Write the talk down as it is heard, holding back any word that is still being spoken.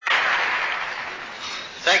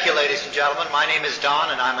Thank you, ladies and gentlemen. My name is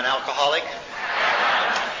Don, and I'm an alcoholic.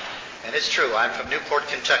 And it's true, I'm from Newport,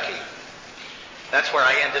 Kentucky. That's where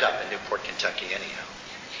I ended up, in Newport, Kentucky, anyhow.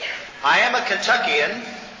 I am a Kentuckian.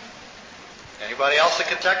 Anybody else a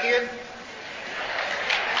Kentuckian?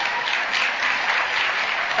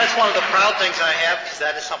 That's one of the proud things I have, because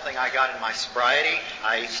that is something I got in my sobriety.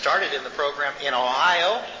 I started in the program in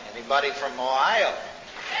Ohio. Anybody from Ohio?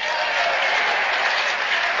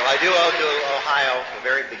 Well, I do owe to Ohio the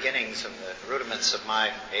very beginnings and the rudiments of my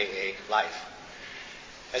AA life.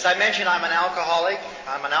 As I mentioned, I'm an alcoholic.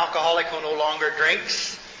 I'm an alcoholic who no longer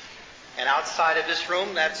drinks. And outside of this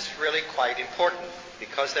room, that's really quite important,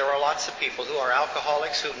 because there are lots of people who are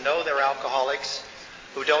alcoholics, who know they're alcoholics,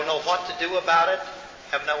 who don't know what to do about it,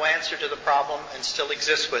 have no answer to the problem, and still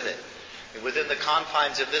exist with it. And within the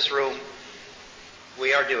confines of this room,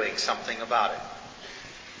 we are doing something about it.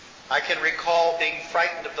 I can recall being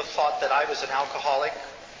frightened of the thought that I was an alcoholic,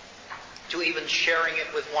 to even sharing it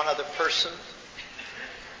with one other person,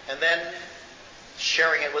 and then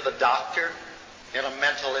sharing it with a doctor in a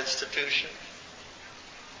mental institution,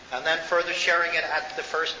 and then further sharing it at the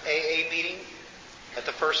first AA meeting, at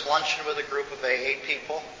the first luncheon with a group of AA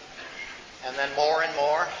people, and then more and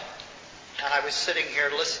more. And I was sitting here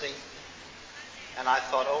listening, and I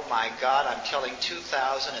thought, oh my God, I'm telling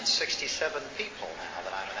 2,067 people now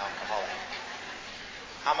that I'm an alcoholic.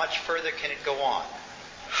 How much further can it go on?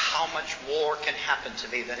 How much more can happen to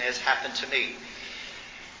me than has happened to me?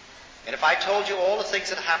 And if I told you all the things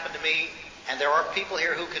that happened to me, and there are people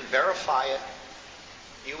here who can verify it,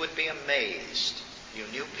 you would be amazed, you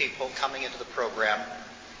new people coming into the program,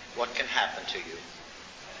 what can happen to you.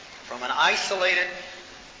 From an isolated,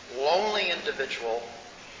 lonely individual,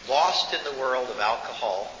 lost in the world of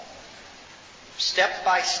alcohol, step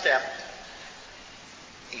by step,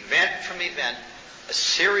 event from event, a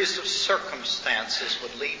series of circumstances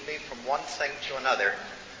would lead me from one thing to another,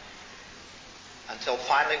 until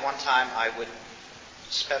finally one time I would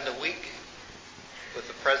spend a week with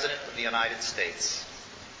the President of the United States.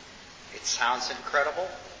 It sounds incredible,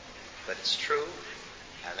 but it's true,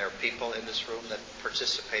 and there are people in this room that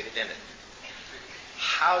participated in it.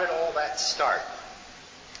 How did all that start?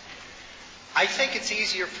 I think it's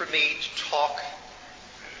easier for me to talk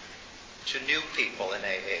to new people in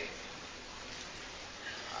AA.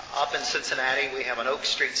 Up in Cincinnati, we have an Oak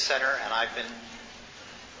Street Center, and I've been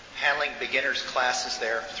handling beginners classes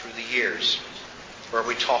there through the years, where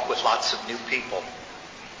we talk with lots of new people.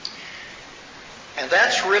 And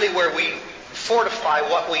that's really where we fortify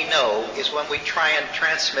what we know, is when we try and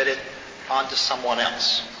transmit it onto someone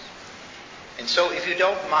else. And so if you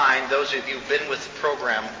don't mind, those of you who've been with the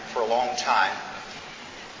program for a long time,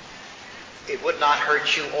 it would not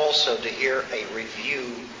hurt you also to hear a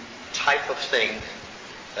review type of thing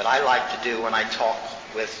that I like to do when I talk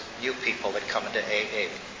with new people that come into AA.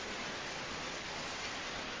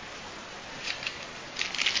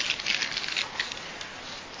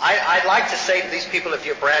 I'd like to say to these people, if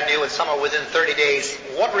you're brand new and some are within 30 days,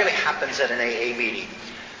 what really happens at an AA meeting?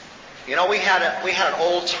 You know, we had an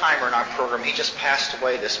old timer in our program. He just passed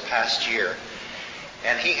away this past year,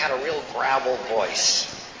 and he had a real gravel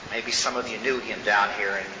voice. Maybe some of you knew him down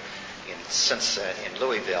here in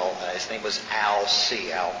Louisville. His name was Al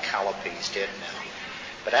Calapi. He's dead now.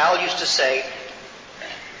 But Al used to say,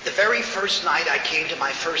 the very first night I came to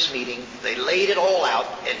my first meeting, they laid it all out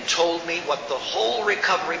and told me what the whole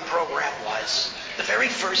recovery program was. The very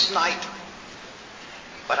first night.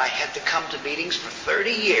 But I had to come to meetings for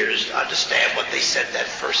 30 years to understand what they said that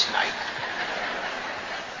first night.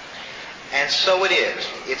 And so it is.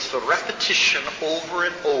 It's the repetition over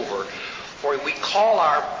and over. For we call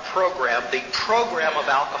our program the Program of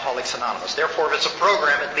Alcoholics Anonymous. Therefore, if it's a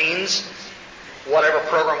program, it means whatever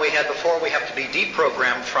program we had before, we have to be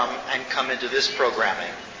deprogrammed from and come into this programming.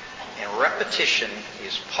 And repetition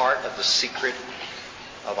is part of the secret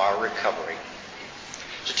of our recovery.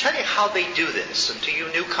 To tell you how they do this, and to you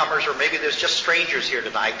newcomers, or maybe there's just strangers here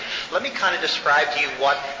tonight, let me kind of describe to you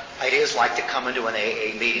what it is like to come into an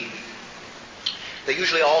AA meeting. They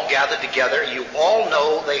usually all gather together. You all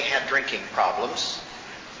know they had drinking problems,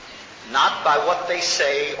 not by what they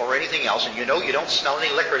say or anything else, and you know you don't smell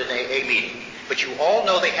any liquor at an AA meeting. But you all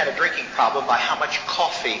know they had a drinking problem by how much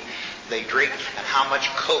coffee they drink and how much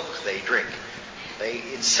Coke they drink. They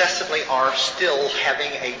incessantly are still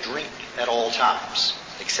having a drink at all times,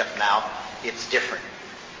 except now it's different.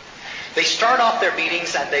 They start off their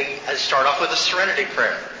meetings and they start off with a serenity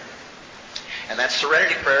prayer. And that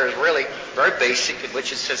serenity prayer is really very basic, in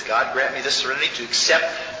which it says, God grant me the serenity to accept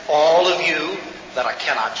all of you that I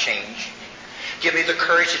cannot change. Give me the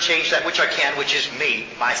courage to change that which I can, which is me,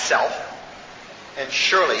 myself. And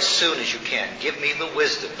surely, soon as you can, give me the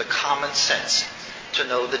wisdom, the common sense to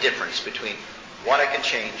know the difference between what I can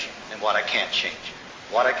change and what I can't change.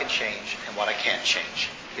 What I can change and what I can't change.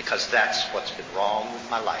 Because that's what's been wrong with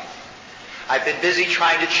my life. I've been busy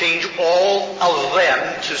trying to change all of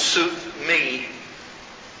them to suit me.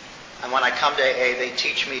 And when I come to AA, they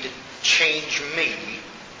teach me to change me,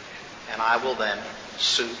 and I will then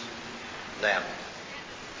suit them.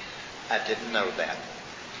 I didn't know that.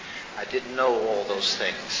 I didn't know all those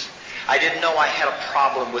things. I didn't know I had a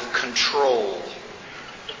problem with control.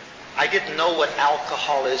 I didn't know what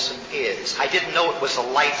alcoholism is. I didn't know it was a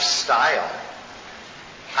lifestyle.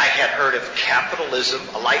 I had heard of capitalism,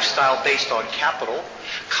 a lifestyle based on capital,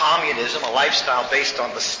 communism, a lifestyle based on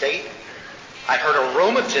the state. I'd heard of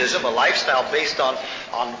rheumatism, a lifestyle based on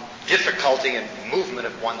difficulty in movement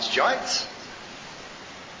of one's joints.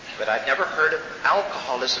 But I'd never heard of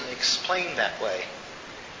alcoholism explained that way.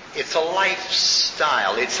 It's a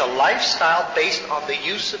lifestyle. It's a lifestyle based on the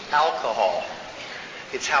use of alcohol.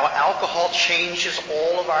 It's how alcohol changes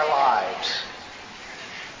all of our lives.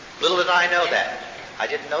 Little did I know that. I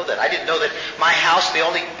didn't know that. I didn't know that my house, the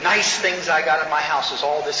only nice things I got in my house was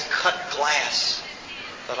all this cut glass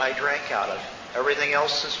that I drank out of. Everything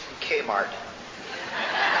else is from Kmart.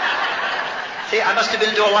 See, I must have been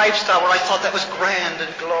into a lifestyle where I thought that was grand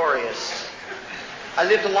and glorious. I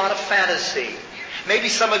lived a lot of fantasy. Maybe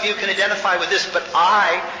some of you can identify with this, but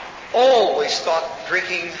I always thought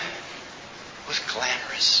drinking was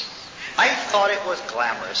glamorous. I thought it was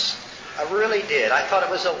glamorous. I really did. I thought it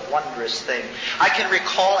was a wondrous thing. I can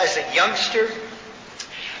recall as a youngster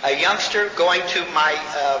going to my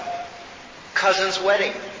cousin's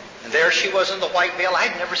wedding. And there she was in the white veil. I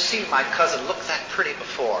had never seen my cousin look that pretty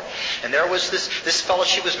before. And there was this fellow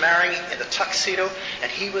she was marrying in a tuxedo,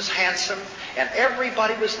 and he was handsome, and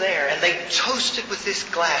everybody was there. And they toasted with this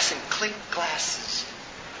glass in clinked glasses.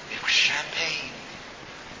 It was champagne.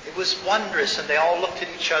 It was wondrous, and they all looked at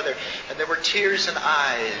each other, and there were tears in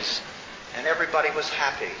eyes, and everybody was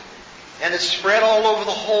happy. And it spread all over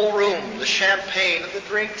the whole room, the champagne and the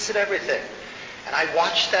drinks and everything. And I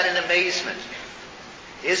watched that in amazement.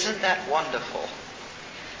 Isn't that wonderful?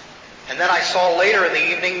 And then I saw later in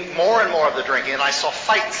the evening more and more of the drinking, and I saw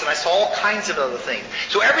fights, and I saw all kinds of other things.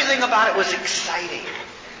 So everything about it was exciting.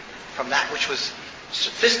 From that which was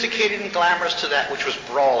sophisticated and glamorous to that which was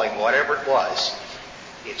brawling, whatever it was.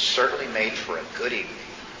 It certainly made for a good evening.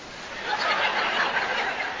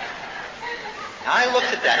 Now I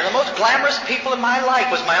looked at that, and the most glamorous people in my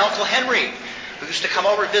life was my Uncle Henry, who used to come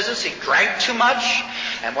over and visit us. He drank too much,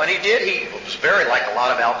 and when he did, he was very like a lot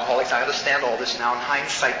of alcoholics. I understand all this now in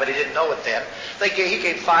hindsight, but he didn't know it then. He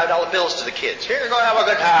gave $5 bills to the kids. Here, go have a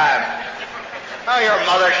good time. Oh, your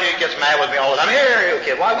mother, she gets mad with me all the time. Here, you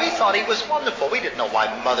kid. Why, we thought he was wonderful. We didn't know why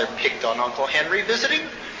Mother picked on Uncle Henry visiting.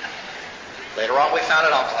 Later on, we found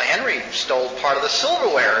out Uncle Henry stole part of the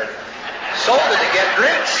silverware and sold it to get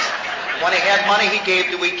drinks. When he had money, he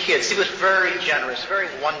gave to we kids. He was very generous, very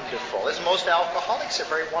wonderful. As most alcoholics are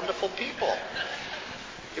very wonderful people.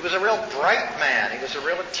 He was a real bright man. He was a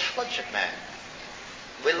real intelligent man.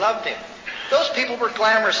 We loved him. Those people were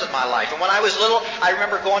glamorous in my life. And when I was little, I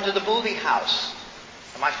remember going to the movie house.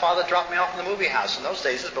 And my father dropped me off in the movie house. In those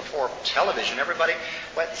days, this was before television. Everybody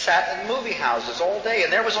went and sat in movie houses all day.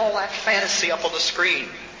 And there was all that fantasy up on the screen.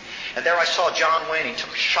 And there I saw John Wayne. He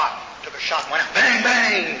took a shot, and went out, bang,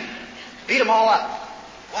 bang. Beat them all up.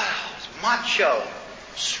 Wow, it's macho,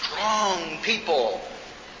 strong people.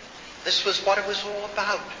 This was what it was all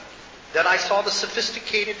about. Then I saw the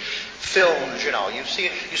sophisticated films, you know. You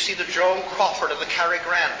see the Joan Crawford of the Cary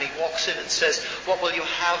Grant, and he walks in and says, "What will you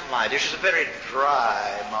have, my dear?" She's a very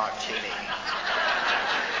dry martini.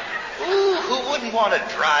 Ooh, who wouldn't want a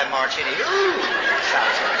dry martini? Ooh, that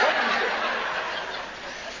sounds wonderful.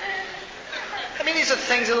 I mean, these are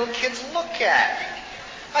things that little kids look at.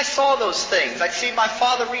 I saw those things. I'd see my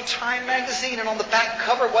father read Time magazine, and on the back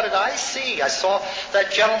cover, what did I see? I saw that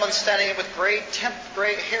gentleman standing with gray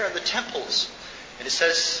hair in the temples. And it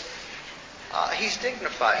says, he's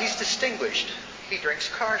dignified, he's distinguished. He drinks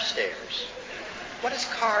Carstairs. What is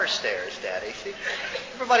Carstairs, Daddy? See,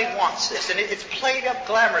 everybody wants this, and it's played up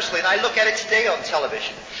glamorously. And I look at it today on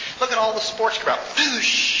television. Look at all the sports crowd.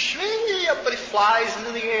 Whoosh! Everybody flies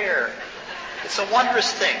into the air. It's a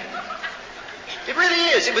wondrous thing. It really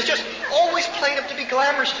is. It was just always played up to be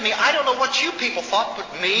glamorous to me. I don't know what you people thought,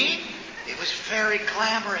 but me, it was very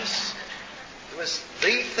glamorous. It was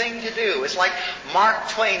the thing to do. It's like Mark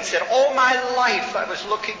Twain said, all my life I was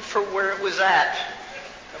looking for where it was at.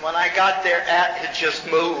 And when I got there, it just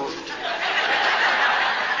moved.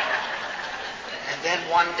 And then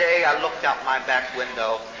one day I looked out my back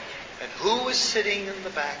window, And who was sitting in the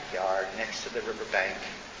backyard next to the riverbank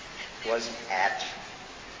was at.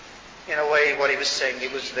 In a way, what he was saying, he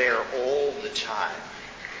was there all the time.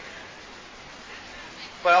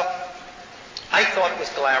 Well, I thought it was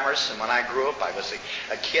glamorous, and when I grew up, I was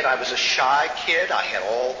a kid. I was a shy kid. I had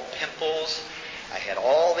all pimples. I had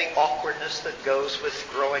all the awkwardness that goes with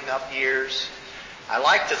growing up years. I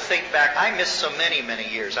like to think back. I missed so many, many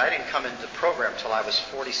years. I didn't come into the program until I was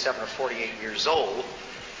 47 or 48 years old.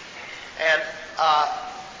 And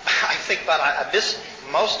I think about it. I missed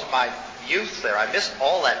most of my youth there. I missed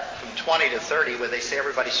all that from 20 to 30 where they say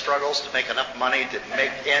everybody struggles to make enough money to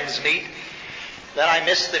make ends meet. Then I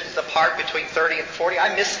missed the part between 30 and 40.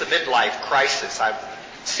 I missed the midlife crisis. I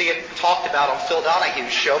see it talked about on Phil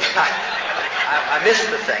Donahue's show, but I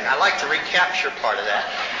missed the thing. I like to recapture part of that.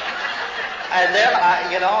 And then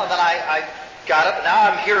I got up.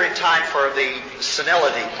 Now I'm here in time for the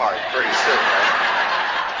senility part pretty soon. Right?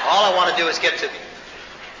 All I want to do is get to,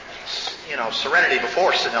 serenity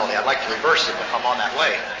before senility. I'd like to reverse it if I'm on that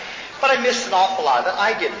way. But I missed an awful lot of it.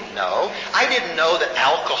 I didn't know. I didn't know that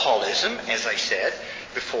alcoholism, as I said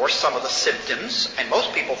before, some of the symptoms, and most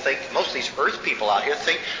of these earth people out here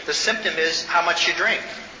think the symptom is how much you drink.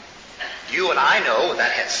 You and I know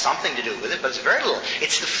that has something to do with it, but it's very little.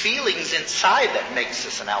 It's the feelings inside that makes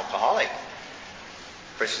us an alcoholic.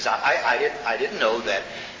 For instance, I didn't know that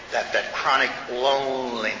chronic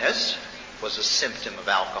loneliness was a symptom of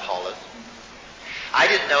alcoholism. I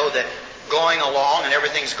didn't know that going along and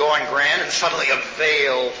everything's going grand and suddenly a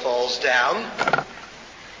veil falls down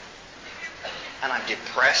and I'm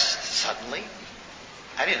depressed suddenly.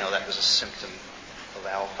 I didn't know that was a symptom of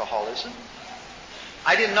alcoholism.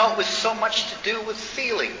 I didn't know it was so much to do with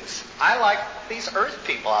feelings. I, like these earth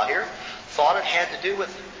people out here, thought it had to do with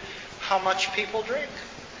how much people drink.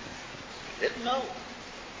 Didn't know.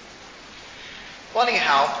 Well,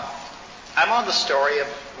 anyhow, I'm on the story of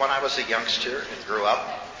when I was a youngster and grew up.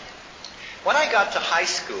 When I got to high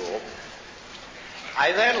school,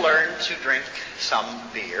 I then learned to drink some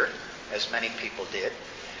beer, as many people did.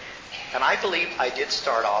 And I believe I did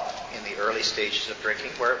start off in the early stages of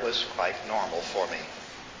drinking where it was quite normal for me.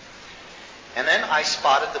 And then I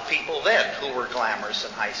spotted the people then who were glamorous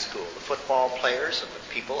in high school, the football players and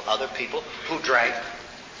other people who drank,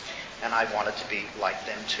 and I wanted to be like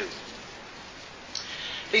them too.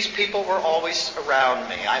 These people were always around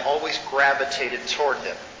me. I always gravitated toward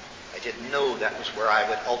them. I didn't know that was where I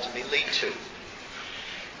would ultimately lead to.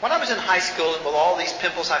 When I was in high school and with all these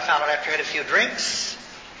pimples, I found out after I had a few drinks,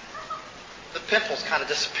 the pimples kind of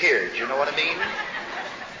disappeared. You know what I mean?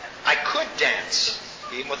 I could dance,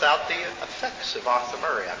 even without the effects of Arthur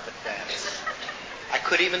Murray. I could dance. I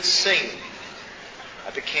could even sing.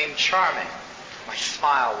 I became charming. My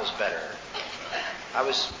smile was better. I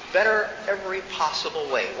was better every possible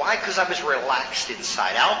way. Why? Because I was relaxed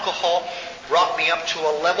inside. Alcohol brought me up to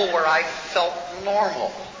a level where I felt normal,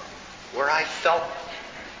 where I felt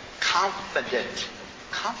confident.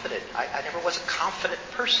 I never was a confident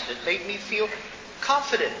person. It made me feel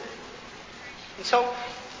confident. And so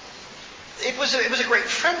it was a great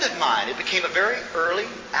friend of mine. It became a very early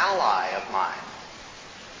ally of mine.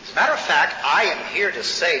 As a matter of fact, I am here to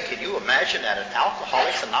say, can you imagine at an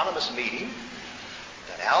Alcoholics Anonymous meeting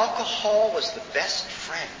that alcohol was the best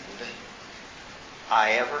friend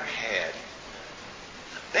I ever had?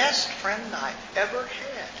 The best friend I ever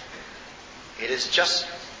had. It is just,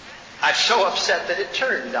 I'm so upset that it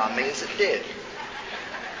turned on me as it did.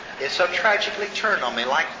 It so tragically turned on me,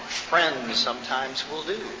 like friends sometimes will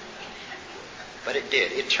do. But it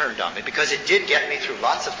did. It turned on me because it did get me through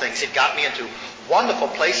lots of things. It got me into wonderful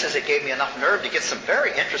places. It gave me enough nerve to get some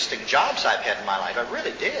very interesting jobs I've had in my life. I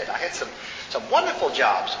really did. I had some wonderful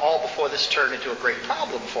jobs all before this turned into a great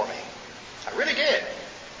problem for me. I really did.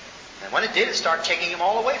 And when it did, it started taking them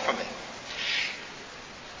all away from me.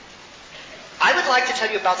 I would like to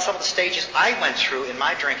tell you about some of the stages I went through in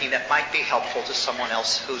my drinking that might be helpful to someone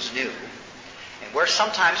else who's new, and where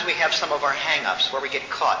sometimes we have some of our hang-ups, where we get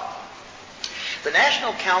caught. The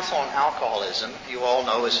National Council on Alcoholism, you all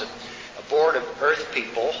know, is a board of earth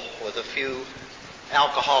people with a few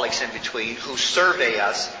alcoholics in between who survey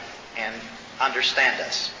us and understand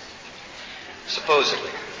us,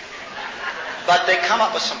 supposedly. But they come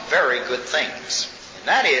up with some very good things. And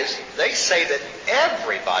that is, they say that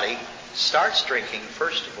everybody starts drinking,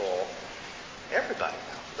 first of all, everybody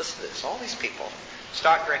now, listen to this, all these people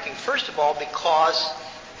start drinking, first of all, because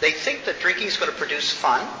they think that drinking is going to produce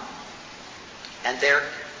fun, and they're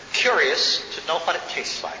curious to know what it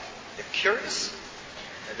tastes like. They're curious,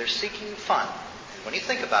 and they're seeking fun. And when you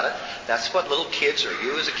think about it, that's what little kids, or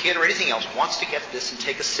you as a kid, or anything else, wants to get this and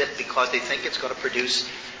take a sip because they think it's going to produce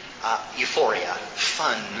euphoria,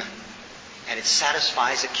 fun, and it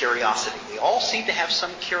satisfies a curiosity. We all seem to have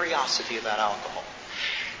some curiosity about alcohol.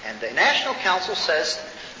 And the National Council says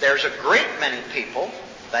there's a great many people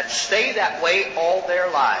that stay that way all their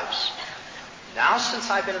lives. Now, since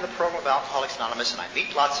I've been in the program of Alcoholics Anonymous and I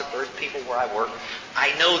meet lots of earth people where I work,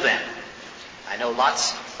 I know them. I know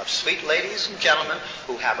lots of sweet ladies and gentlemen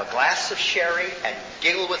who have a glass of sherry and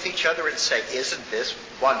giggle with each other and say, "Isn't this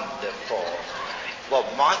wonderful?" "Well,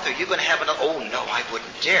 Martha, you're going to have another?" "Oh, no, I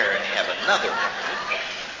wouldn't dare have another one."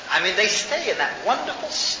 I mean, they stay in that wonderful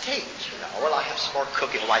state. "Well, I'll have some more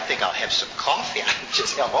cookie." "Well, I think I'll have some coffee."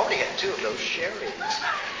 I've already had 2 of those sherries.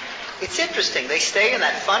 It's interesting. They stay in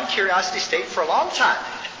that fun curiosity state for a long time.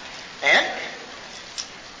 And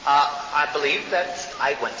I believe that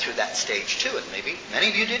I went through that stage too, and maybe many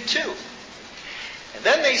of you did too. And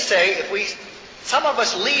then they say some of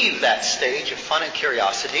us leave that stage of fun and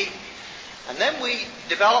curiosity, and then we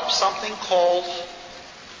develop something called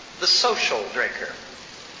the social drinker.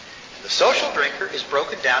 And the social drinker is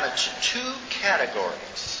broken down into 2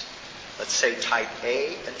 categories. Let's say type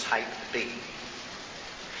A and type B.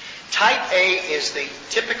 Type A is the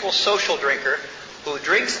typical social drinker who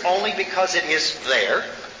drinks only because it is there,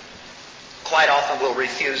 quite often will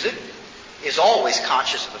refuse it, is always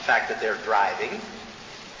conscious of the fact that they're driving.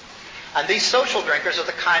 And these social drinkers are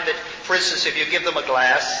the kind that, for instance, if you give them a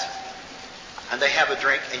glass and they have a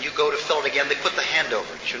drink and you go to fill it again, they put the hand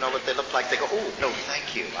over it. You know what they look like? They go, "Oh, no,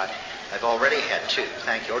 thank you. I've already had 2.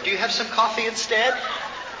 Thank you." Or, "Do you have some coffee instead?"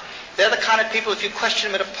 They're the kind of people, if you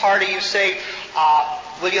question them at a party, you say,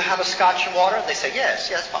 "Will you have a scotch and water?" They say, yes,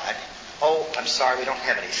 fine." "Oh, I'm sorry, we don't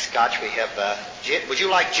have any scotch. We have gin. Would you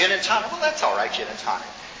like gin and tonic?" "Well, that's all right, gin and tonic."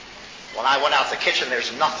 When I went out the kitchen,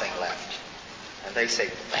 there's nothing left. And they say,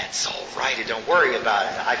 "Well, that's all right. Don't worry about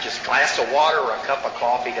it. I just glass of water or a cup of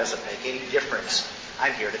coffee doesn't make any difference.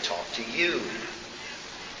 I'm here to talk to you."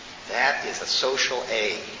 That is a social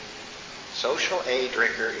A. Social A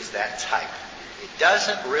drinker is that type. It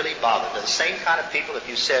doesn't really bother. The same kind of people, if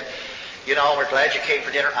you said, "We're glad you came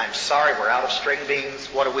for dinner. I'm sorry, we're out of string beans."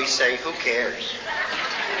 What do we say? "Who cares?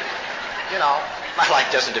 My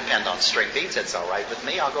life doesn't depend on string beans. That's all right with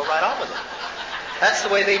me. I'll go right on with it." That's the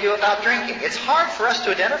way they do about drinking. It's hard for us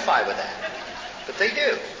to identify with that. But they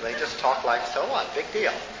do. They just talk like, "So what? Big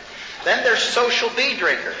deal." Then there's social B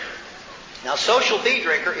drinker. Now, social B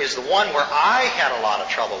drinker is the one where I had a lot of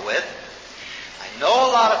trouble with. I know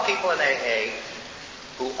a lot of people in AA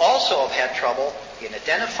who also have had trouble in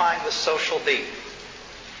identifying with social B.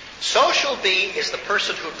 Social B is the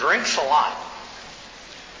person who drinks a lot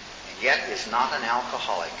and yet is not an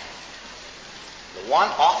alcoholic. The one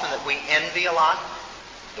often that we envy a lot,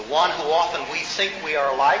 the one who often we think we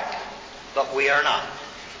are like, but we are not.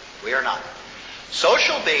 We are not.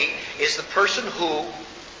 Social B is the person who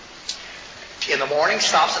in the morning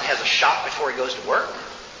stops and has a shot before he goes to work.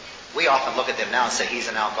 We often look at them now and say he's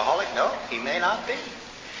an alcoholic. No, he may not be.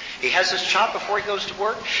 He has his shot before he goes to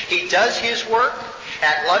work. He does his work.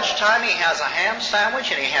 At lunchtime, he has a ham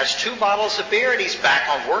sandwich and he has 2 bottles of beer and he's back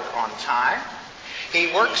on work on time. He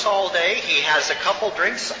works all day. He has a couple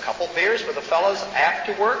drinks, a couple beers with the fellows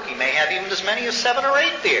after work. He may have even as many as 7 or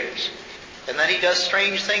 8 beers. And then he does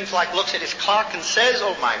strange things like looks at his clock and says,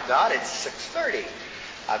 "Oh my God, it's 6:30.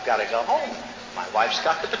 I've got to go home. My wife's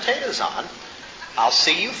got the potatoes on. I'll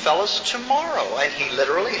see you fellas tomorrow." And he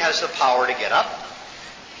literally has the power to get up.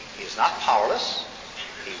 He is not powerless.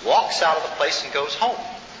 He walks out of the place and goes home.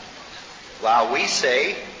 While we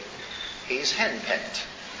say he's henpecked.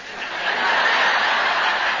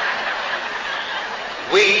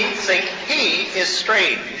 We think he is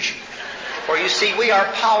strange. For you see, we are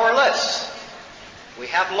powerless. We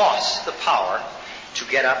have lost the power to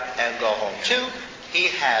get up and go home. 2, he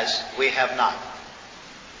has, we have not.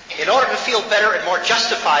 In order to feel better and more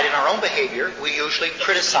justified in our own behavior, we usually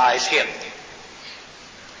criticize him.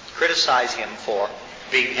 Criticize him for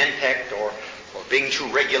being henpecked or being too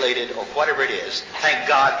regulated or whatever it is. Thank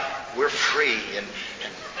God we're free and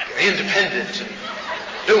independent and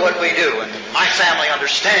do what we do and my family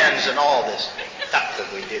understands and all this stuff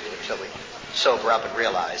that we do until we sober up and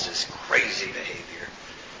realize is crazy behavior.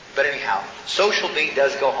 But anyhow, social B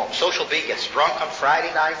does go home. Social B gets drunk on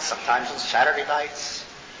Friday nights, sometimes on Saturday nights.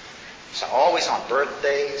 So always on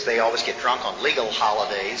birthdays. They always get drunk on legal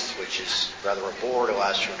holidays, which is rather a bore to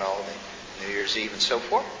us, New Year's Eve and so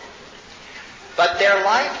forth. But their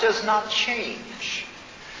life does not change.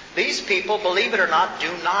 These people, believe it or not,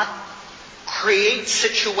 do not create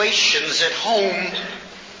situations at home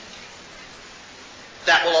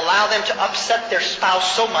that will allow them to upset their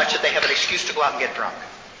spouse so much that they have an excuse to go out and get drunk.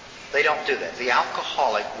 They don't do that. The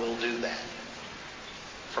alcoholic will do that.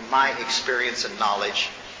 from my experience and knowledge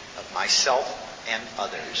of myself and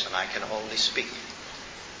others, and I can only speak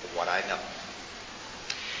of what I know.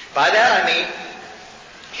 By that I mean,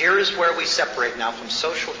 here is where we separate now from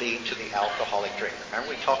social B to the alcoholic drinker. Remember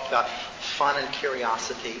we talked about fun and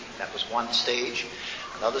curiosity. That was one stage.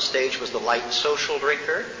 Another stage was the light social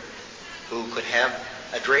drinker who could have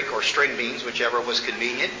a drink or string beans, whichever was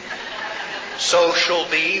convenient. Social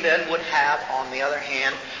B then would have, on the other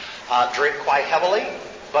hand, drink quite heavily,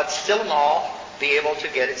 but still in all, be able to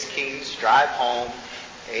get his keys, drive home,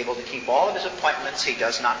 able to keep all of his appointments. He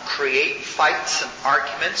does not create fights and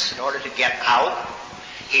arguments in order to get out.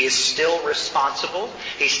 He is still responsible.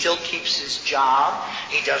 He still keeps his job.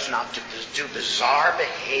 He does not do bizarre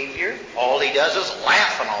behavior. All he does is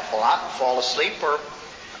laugh an awful lot and fall asleep or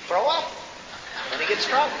throw up when he gets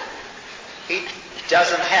drunk. He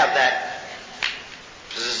doesn't have that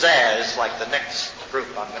pizzazz like the next group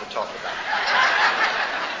I'm going to talk about.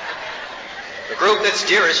 The group that's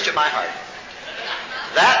dearest to my heart.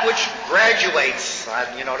 That which graduates,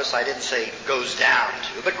 you notice I didn't say goes down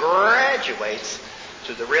to, but graduates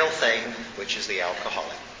to the real thing, which is the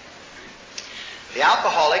alcoholic. The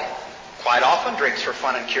alcoholic quite often drinks for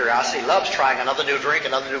fun and curiosity. He loves trying another new drink,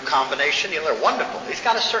 another new combination. They're wonderful. He's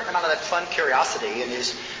got a certain amount of that fun curiosity in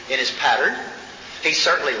his pattern. He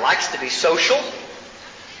certainly likes to be social.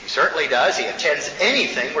 He certainly does. He attends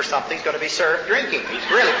anything where something's going to be served drinking.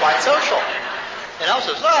 He's really quite social. And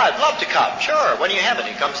also says, I'd love to come. Sure, when you have it.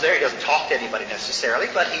 He comes there. He doesn't talk to anybody necessarily,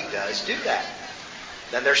 but he does do that.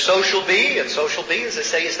 Then there's social B, and social B, as I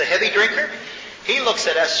say, is the heavy drinker. He looks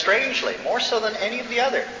at us strangely, more so than any of the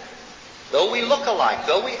other. Though we look alike,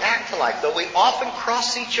 though we act alike, though we often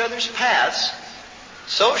cross each other's paths,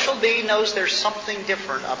 social B knows there's something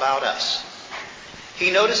different about us.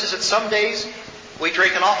 He notices that some days we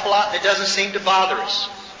drink an awful lot and it doesn't seem to bother us.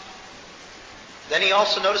 Then he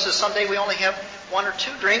also notices someday we only have 1 or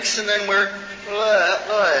 2 drinks and then we're,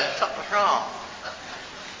 something's wrong.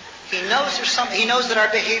 He knows there's something. He knows that our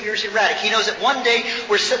behavior is erratic. He knows that one day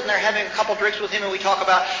we're sitting there having a couple drinks with him and we talk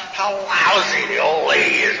about how lousy the old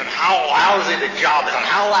lady is and how lousy the job is and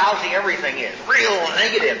how lousy everything is. Real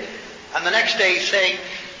negative. And the next day he's saying,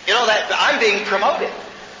 that I'm being promoted.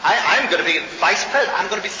 I'm going to be vice president. I'm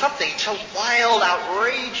going to be something. He tells wild,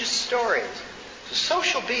 outrageous stories. The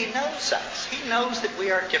social B knows us. He knows that we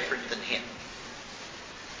are different than him.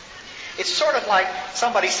 It's sort of like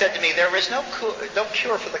somebody said to me, there is no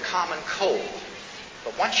cure for the common cold.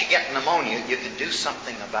 But once you get pneumonia, you can do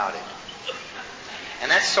something about it.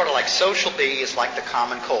 And that's sort of like social B is like the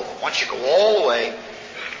common cold. But once you go all the way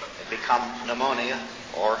and become pneumonia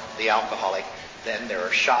or the alcoholic, then there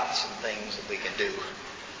are shots and things that we can do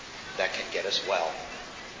that can get us well.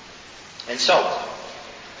 And so,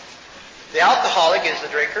 the alcoholic is the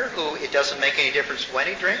drinker who it doesn't make any difference when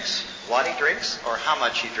he drinks, what he drinks, or how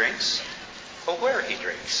much he drinks, or where he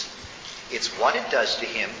drinks. It's what it does to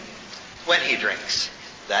him when he drinks.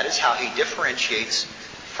 That is how he differentiates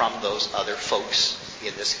from those other folks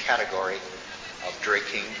in this category of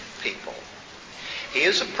drinking people. He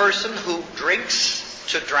is a person who drinks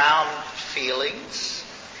to drown feelings,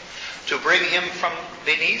 to bring him from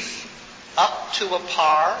beneath up to a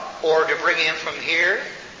par, or to bring him from here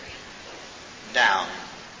down.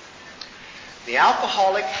 The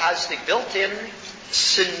alcoholic has the built-in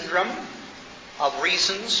syndrome of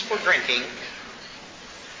reasons for drinking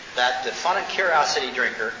that the fun and curiosity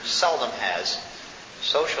drinker seldom has.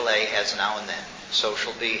 Social A has now and then.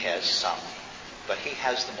 Social B has some. But he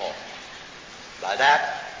has them all. By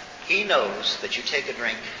that, he knows that you take a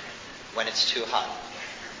drink when it's too hot.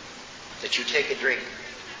 That you take a drink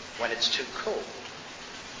when it's too cold.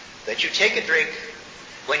 That you take a drink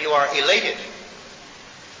when you are elated.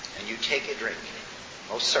 And you take a drink,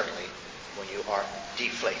 most certainly, when you are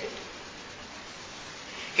deflated.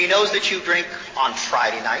 He knows that you drink on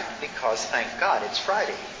Friday night because, thank God, it's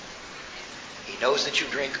Friday. He knows that you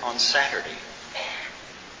drink on Saturday.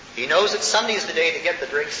 He knows that Sunday is the day to get the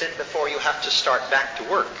drinks in before you have to start back to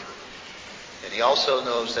work. And he also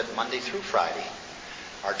knows that Monday through Friday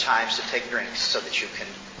are times to take drinks so that you can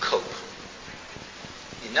cope.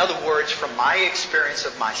 In other words, from my experience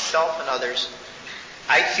of myself and others,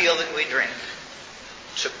 I feel that we drink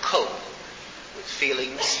to cope with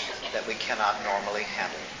feelings that we cannot normally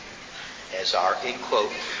handle, as our, in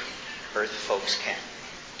quote, earth folks can.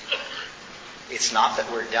 It's not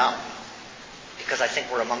that we're dumb, because I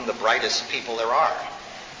think we're among the brightest people there are.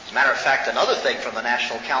 As a matter of fact, another thing from the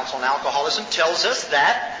National Council on Alcoholism tells us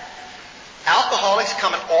that alcoholics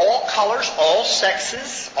come in all colors, all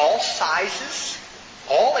sexes, all sizes,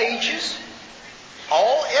 all ages,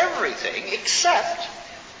 all everything, except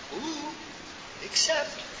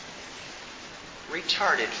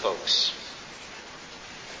retarded folks.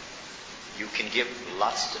 You can give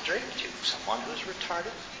lots to drink to someone who's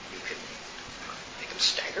retarded. You can make them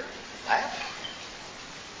stagger, laugh.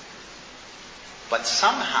 But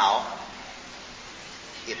somehow,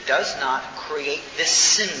 it does not create this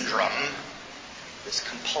syndrome, this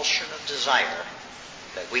compulsion of desire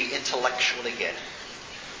that we intellectually get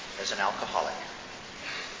as an alcoholic.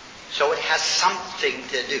 So it has something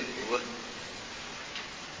to do with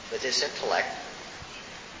this intellect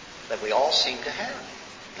that we all seem to have.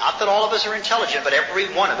 Not that all of us are intelligent, but every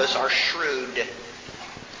one of us are shrewd.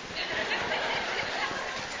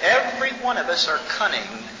 Every one of us are cunning,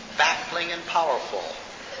 baffling, and powerful,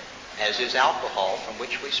 as is alcohol from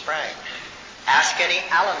which we sprang. Ask any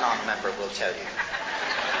Al-Anon member will tell you.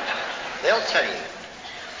 They'll tell you.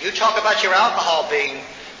 You talk about your alcohol being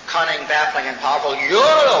cunning, baffling, and powerful. You're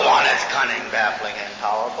the one that's cunning, baffling, and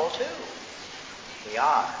powerful too. We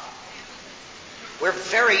are. We're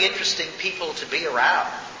very interesting people to be around.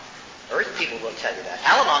 Earth people will tell you that.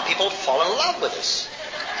 Al-Anon people fall in love with us.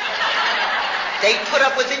 They put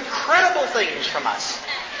up with incredible things from us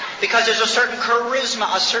because there's a certain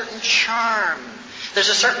charisma, a certain charm. There's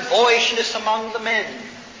a certain boyishness among the men.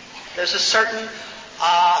 There's a certain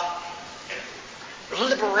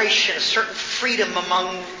liberation, a certain freedom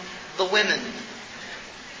among the women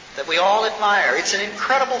that we all admire. It's an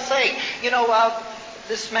incredible thing. You know,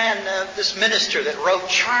 this man, this minister that wrote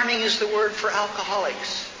 "Charming is the Word for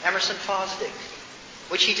Alcoholics," Emerson Fosdick,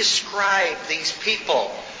 which he described these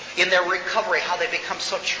people in their recovery, how they become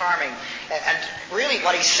so charming. And really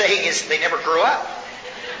what he's saying is they never grew up.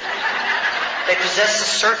 They possess a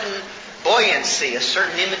certain buoyancy, a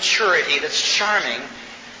certain immaturity that's charming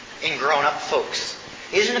in grown-up folks.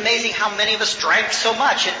 Isn't it amazing how many of us drank so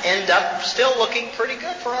much and end up still looking pretty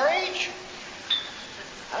good for our age?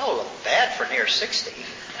 I don't look bad for near 60.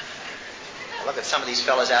 I look at some of these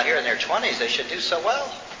fellas out here in their 20s, they should do so well.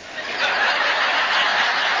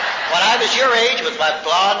 When I was your age, with my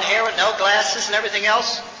blonde hair and no glasses and everything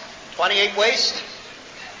else, 28 waist,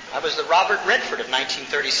 I was the Robert Redford of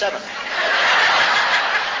 1937.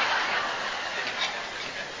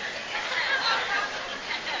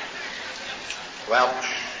 Well,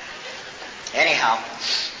 anyhow,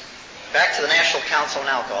 back to the National Council on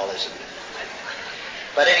Alcoholism.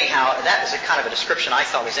 But anyhow, that was a kind of a description I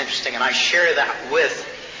thought was interesting, and I share that with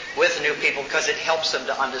new people because it helps them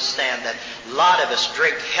to understand that a lot of us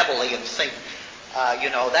drink heavily and think,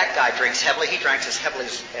 that guy drinks heavily, he drinks as heavily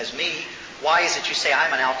as me. Why is it you say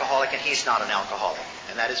I'm an alcoholic and he's not an alcoholic?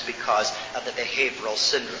 And that is because of the behavioral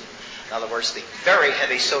syndrome. In other words, the very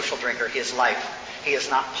heavy social drinker, his life, he is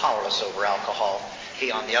not powerless over alcohol.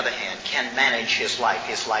 He, on the other hand, can manage his life.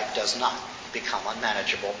 His life does not become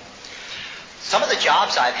unmanageable. Some of the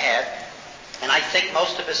jobs I've had, and I think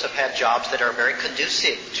most of us have had jobs that are very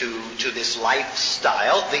conducive to this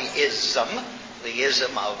lifestyle, the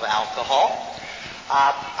ism of alcohol.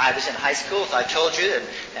 I was in high school, as I told you,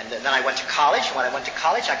 and then I went to college. When I went to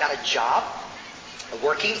college, I got a job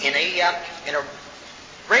working in a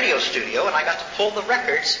radio studio, and I got to pull the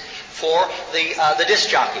records for the disc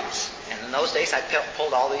jockeys. And in those days, I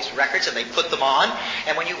pulled all these records, and they put them on.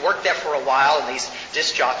 And when you work there for a while, and these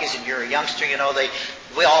disc jockeys, and you're a youngster,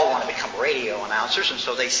 we all want to become radio announcers. And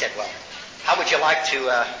so they said, well, how would you like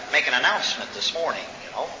to make an announcement this morning,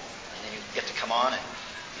 And then you get to come on, and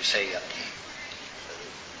you say,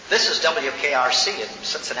 this is WKRC in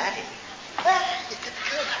Cincinnati. You did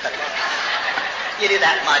good. You do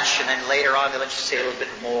that much, and then later on, they let you say a little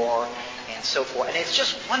bit more, and so forth. And it's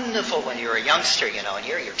just wonderful when you're a youngster, and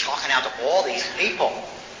you're talking out to all these people.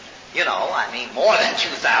 More than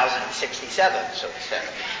 2,067, so to say.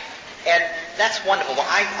 And that's wonderful. Well,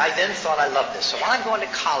 I then thought I loved this. So while I'm going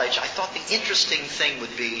to college, I thought the interesting thing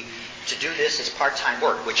would be to do this as part-time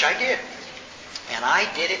work, which I did. And I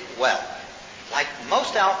did it well. Like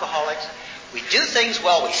most alcoholics, we do things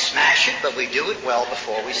well, we smash it, but we do it well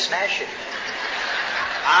before we smash it.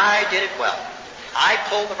 I did it well. I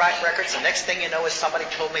pulled the right records. The next thing you know is somebody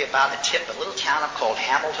told me about a tip, a little town called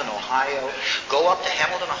Hamilton, Ohio. Go up to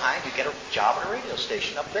Hamilton, Ohio, and you get a job at a radio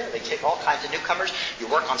station up there. They take all kinds of newcomers. You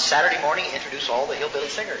work on Saturday morning, introduce all the hillbilly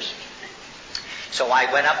singers. So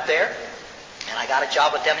I went up there, and I got a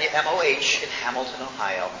job at WMOH in Hamilton,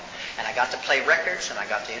 Ohio. And I got to play records, and I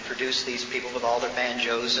got to introduce these people with all their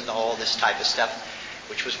banjos and all this type of stuff,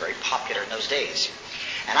 which was very popular in those days.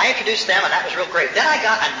 And I introduced them, and that was real great. Then I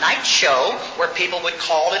got a night show where people would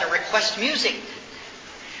call in and request music.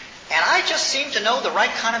 And I just seemed to know the right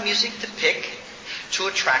kind of music to pick to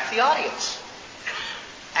attract the audience.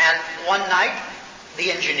 And one night,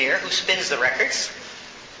 the engineer who spins the records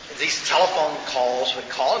these telephone calls would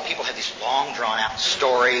call, and people had these long, drawn-out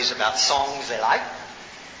stories about songs they liked.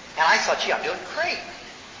 And I thought, gee, I'm doing great.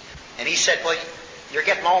 And he said, well, you're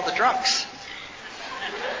getting all the drunks.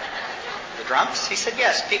 The drunks? He said,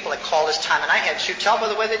 yes, people that call this time of night. And you tell by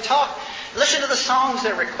the way they talk. Listen to the songs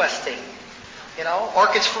they're requesting. You know,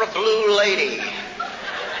 Orchids for a Blue Lady.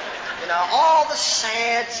 You know, all the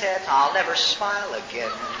sad, I'll never smile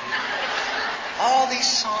again. All these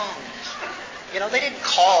songs. You know, they didn't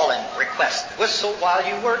call and request, whistle while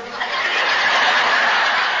you work.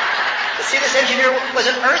 But see, this engineer was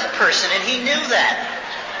an earth person, and he knew that.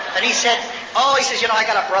 And he said, you know, I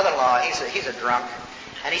got a brother-in-law. He's a drunk.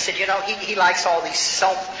 And he said, you know, he likes all these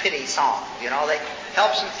self-pity songs. You know, they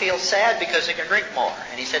helps him feel sad because they can drink more.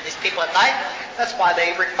 And he said, these people at night, that's why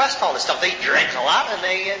they request all this stuff. They drink a lot, and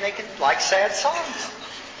they can like sad songs.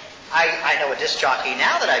 I know a disc jockey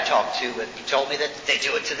now that I talked to, and he told me that they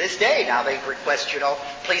do it to this day. Now they request, you know,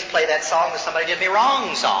 please play that song that somebody did me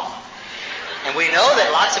wrong song. And we know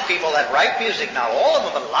that lots of people that write music, not all of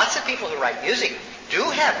them, but lots of people who write music do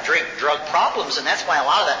have drug problems, and that's why a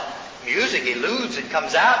lot of that music eludes and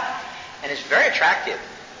comes out, and it's very attractive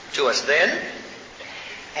to us then,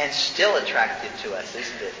 and still attractive to us,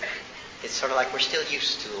 isn't it? It's sort of like we're still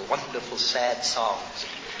used to wonderful sad songs,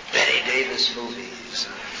 Betty Davis movies,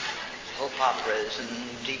 and soap operas, and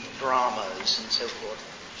deep dramas, and so forth.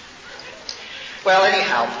 Well,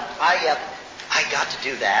 anyhow, I got to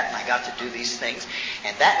do that, and I got to do these things,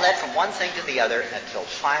 and that led from one thing to the other until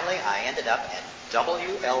finally I ended up at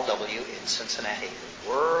WLW in Cincinnati, the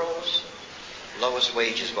world's lowest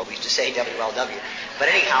wages, what we used to say, WLW. But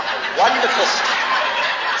anyhow, a wonderful...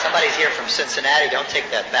 Somebody's here from Cincinnati, don't take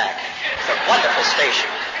that back. It's a wonderful station.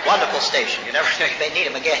 Wonderful station. You never may need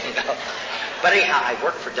them again, you know. But anyhow, I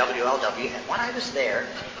worked for WLW, and when I was there,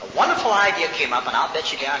 a wonderful idea came up, and I'll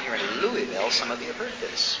bet you down here in Louisville, some of you have heard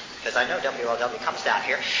this, because I know WLW comes down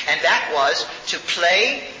here, and that was to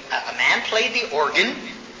play, a man played the organ,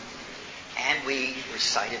 and we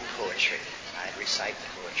recited poetry. I'd recite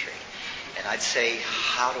poetry. And I'd say,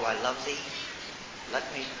 how do I love thee? Let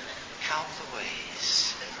me count the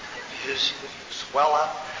ways. His swell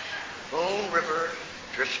up, Moon River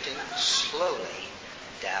drifting slowly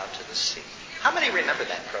down to the sea. How many remember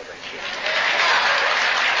that program?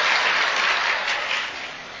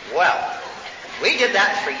 Well, we did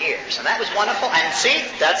that for years, and that was wonderful. And see,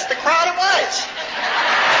 that's the crowd it was.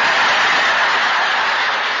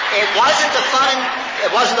 It wasn't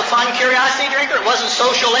the fun curiosity drinker. It wasn't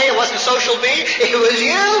social A. It wasn't social B. It was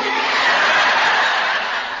you.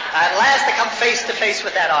 At last, I come face to face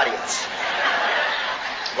with that audience.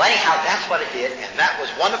 Well, anyhow, that's what it did, and that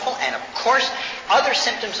was wonderful. And of course, other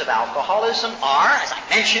symptoms of alcoholism are, as I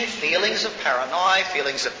mentioned, feelings of paranoia,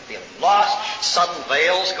 feelings of feeling lost, sudden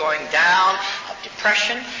veils going down, of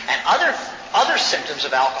depression, and other symptoms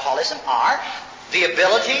of alcoholism are the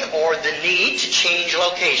ability or the need to change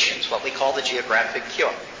locations, what we call the geographic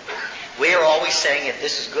cure. We are always saying if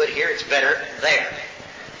this is good here, it's better there.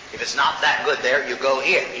 If it's not that good there, you go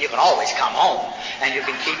here. You can always come home, and you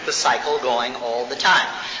can keep the cycle going all the time.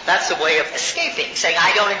 That's a way of escaping, saying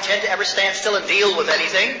I don't intend to ever stand still and deal with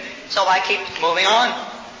anything, so I keep moving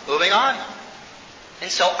on.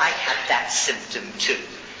 And so I had that symptom too.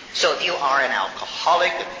 So if you are an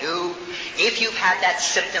alcoholic, if you've had that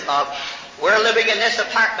symptom of, we're living in this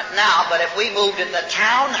apartment now, but if we moved in the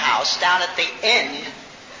townhouse down at the end,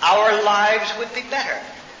 our lives would be better.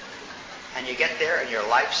 And you get there and your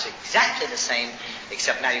life's exactly the same,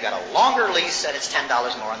 except now you've got a longer lease and it's $10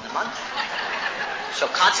 more in the month. So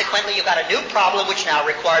consequently, you've got a new problem which now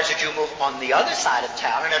requires that you move on the other side of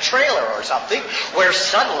town in a trailer or something, where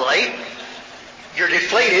suddenly you're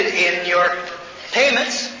deflated in your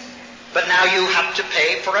payments, but now you have to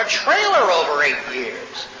pay for a trailer over 8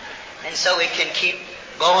 years. And so it can keep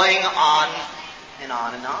going on and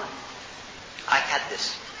on and on. I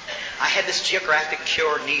had this geographic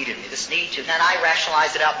cure need in me, this need to. Then I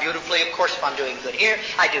rationalized it out beautifully. Of course, if I'm doing good here,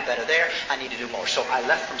 I do better there. I need to do more. So I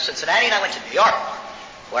left from Cincinnati and I went to New York,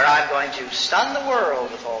 where I'm going to stun the world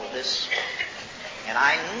with all of this. And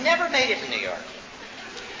I never made it in New York.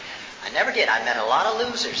 I never did. I met a lot of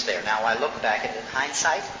losers there. Now I look back at it in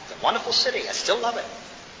hindsight. It's a wonderful city. I still love it.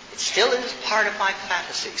 It still is part of my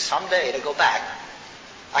fantasy someday to go back.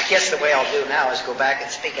 I guess the way I'll do now is go back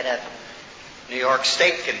and speak at a New York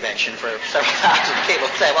State Convention for several thousand people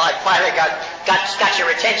and say, well, I finally got your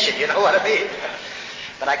attention, you know what I mean?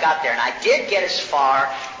 But I got there, and I did get as far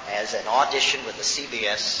as an audition with the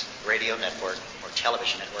CBS radio network, or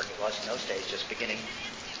television network it was in those days, just beginning.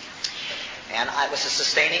 And it was a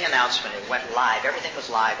sustaining announcement. It went live. Everything was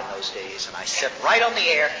live in those days. And I said right on the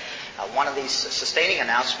air, one of these sustaining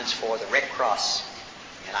announcements for the Red Cross.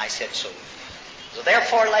 And I said, so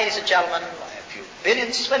therefore, ladies and gentlemen, if you've been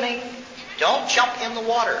in swimming, don't jump in the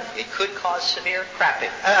water. It could cause severe cramping.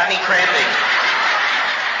 Cramping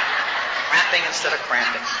instead of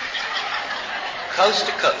cramping. Coast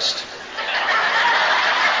to coast.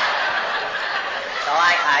 So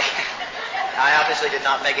I obviously did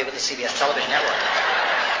not make it with the CBS television network.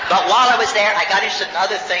 But while I was there, I got interested in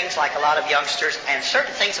other things like a lot of youngsters, and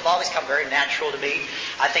certain things have always come very natural to me.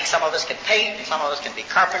 I think some of us can paint, and some of us can be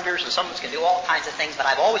carpenters, and some of us can do all kinds of things, but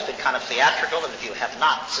I've always been kind of theatrical, and if you have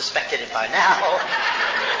not suspected it by now,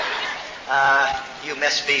 you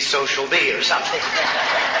must be social B or something.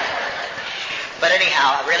 But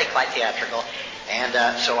anyhow, really quite theatrical, and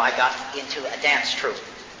so I got into a dance troupe.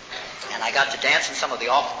 And I got to dance in some of the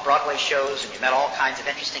off-Broadway shows, and you met all kinds of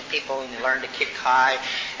interesting people, and you learned to kick high,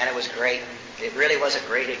 and it was great. It really was a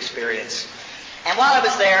great experience. And while I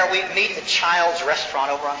was there, we'd meet at Child's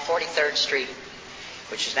Restaurant over on 43rd Street,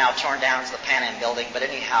 which is now torn down as the Pan Am building. But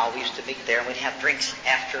anyhow, we used to meet there, and we'd have drinks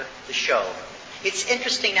after the show. It's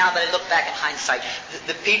interesting now that I look back in hindsight,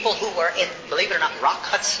 the people who were in, believe it or not, Rock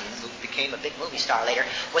Hudson, who became a big movie star later,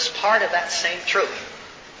 was part of that same troupe.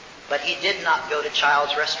 But he did not go to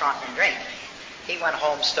Child's Restaurant and drink. He went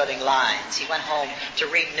home studying lines. He went home to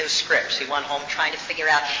read new scripts. He went home trying to figure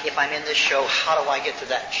out, if I'm in this show, how do I get to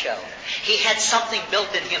that show? He had something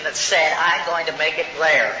built in him that said, I'm going to make it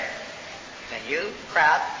there. And you,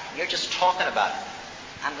 crowd, you're just talking about it.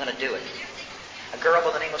 I'm going to do it. A girl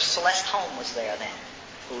by the name of Celeste Holm was there then,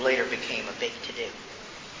 who later became a big to-do.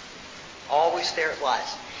 Always there it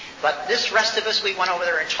was. But this rest of us, we went over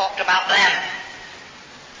there and talked about them.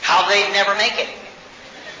 How they'd never make it.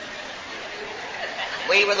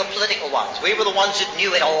 We were the political ones. We were the ones that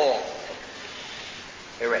knew it all.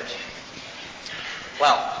 They're rich.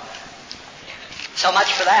 Well, so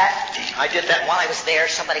much for that. I did that while I was there.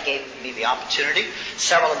 Somebody gave me the opportunity.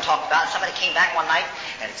 Several of them talked about it. Somebody came back one night,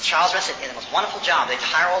 and it's Charles Rest, and it was a wonderful job. They'd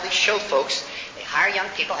hire all these show folks. They hire young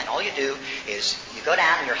people, and all you do is you go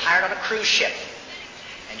down and you're hired on a cruise ship.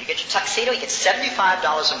 And you get your tuxedo, you get $75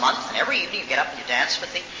 a month, and every evening you get up and you dance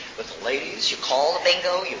with the ladies, you call the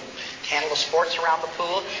bingo, you handle the sports around the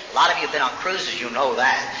pool. A lot of you have been on cruises, you know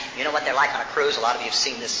that. You know what they're like on a cruise. A lot of you have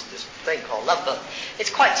seen this thing called Love Boat. It's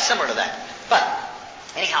quite similar to that. But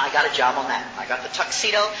anyhow, I got a job on that. I got the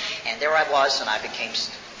tuxedo, and there I was, and I became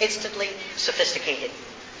instantly sophisticated.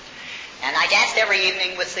 And I danced every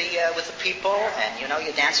evening with the people, and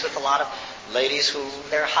you dance with a lot of ladies who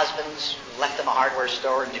their husbands left them a hardware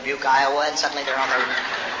store in Dubuque, Iowa, and suddenly they're on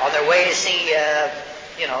their way to see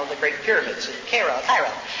the Great Pyramids in Cairo.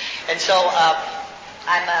 And so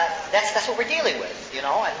that's what we're dealing with,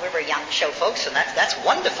 and we were young show folks, and that's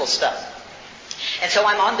wonderful stuff. And so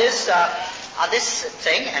I'm on this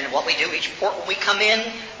thing, and what we do each port when we come in,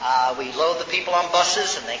 we load the people on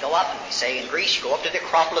buses, and they go up, and we say in Greece, you go up to the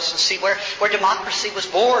Acropolis and see where democracy was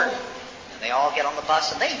born. And they all get on the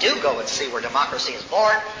bus, and they do go and see where democracy is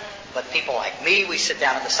born. But people like me, we sit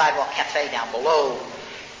down at the sidewalk cafe down below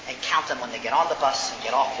and count them when they get on the bus and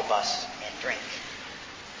get off the bus and drink.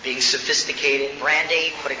 Being sophisticated,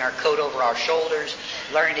 brandy, putting our coat over our shoulders,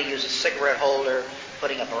 learning to use a cigarette holder,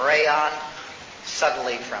 putting a beret on.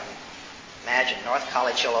 Suddenly from, imagine, North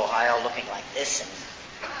College Hill, Ohio, looking like this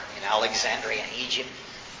in Alexandria, Egypt.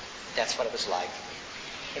 That's what it was like.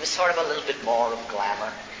 It was sort of a little bit more of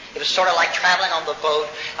glamour. It was sort of like traveling on the boat,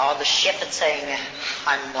 on the ship, and saying,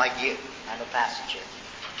 I'm like you. I'm a passenger.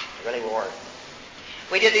 It really were.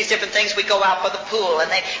 We did these different things. We'd go out by the pool,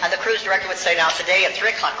 and the cruise director would say, now today at 3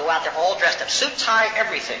 o'clock, go out there all dressed up, suit, tie,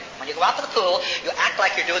 everything. When you go out to the pool, you act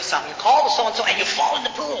like you're doing something. You call the so-and-so, and you fall in the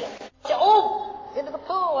pool. Say, into the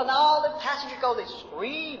pool, and all the passengers go, they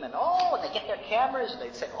scream, and they get their cameras, and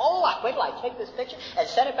they say, wait till I take this picture and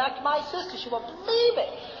send it back to my sister. She won't believe it.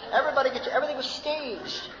 Everything was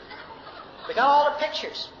staged. We got all the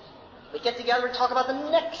pictures. We get together and talk about the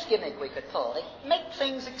next gimmick we could pull. They make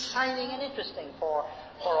things exciting and interesting for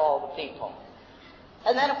all the people.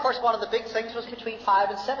 And then, of course, one of the big things was between 5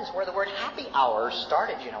 and 7, where the word happy hours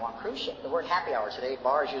started, on cruise ship. The word happy hours today,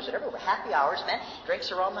 bars use it everywhere. Happy hours meant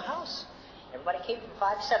drinks around the house. Everybody came from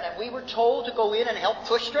 5 to 7, and we were told to go in and help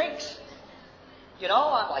push drinks.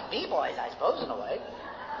 Like B-boys, I suppose, in a way.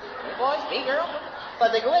 B-boys, B-girls.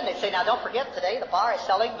 But they go in, they say, now don't forget today the bar is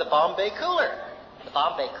selling the Bombay Cooler. The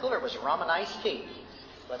Bombay Cooler was rum and iced tea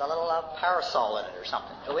with a little parasol in it or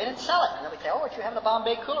something. Go in and sell it. And then we say, aren't you having a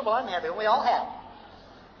Bombay Cooler? Well, I'm having it. We all have.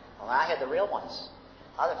 Well, I had the real ones.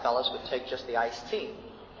 Other fellows would take just the iced tea.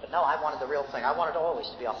 But no, I wanted the real thing. I wanted always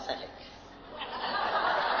to be authentic.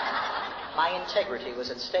 My integrity was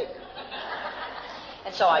at stake.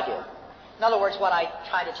 And so I did. In other words, what I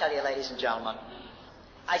try to tell you, ladies and gentlemen,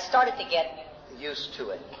 I started to get used to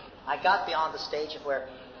it. I got beyond the stage of where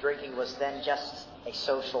drinking was then just a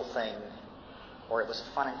social thing, or it was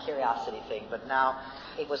a fun and curiosity thing, but now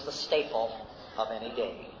it was the staple of any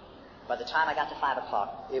day. By the time I got to 5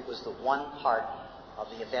 o'clock, it was the one part of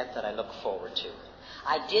the event that I looked forward to.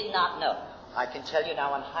 I did not know, I can tell you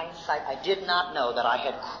now in hindsight, I did not know that I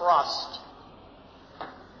had crossed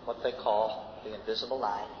what they call the invisible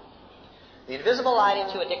line. The invisible line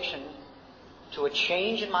into addiction, to a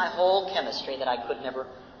change in my whole chemistry that I could never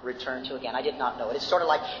return to again. I did not know it. It's sort of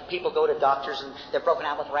like people go to doctors and they're broken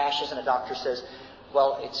out with rashes and a doctor says,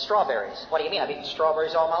 well, it's strawberries. What do you mean? I've eaten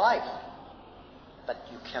strawberries all my life. But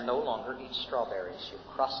you can no longer eat strawberries. You've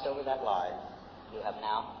crossed over that line. You have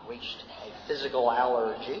now reached a physical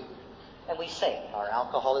allergy. And we say our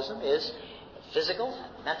alcoholism is a physical,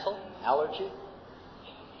 mental allergy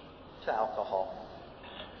to alcohol.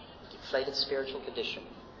 A deflated spiritual condition.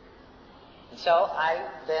 And so I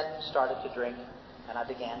then started to drink, and I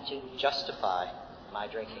began to justify my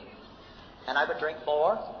drinking. And I would drink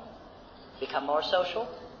more, become more social,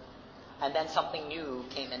 and then something new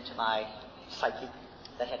came into my psyche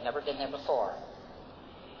that had never been there before.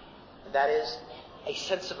 And that is a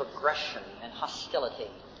sense of aggression and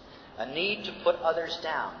hostility, a need to put others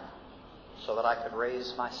down so that I could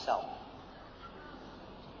raise myself.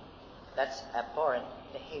 That's abhorrent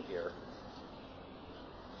behavior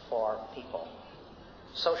for people.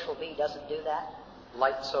 Social B doesn't do that.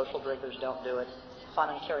 Light social drinkers don't do it. Fun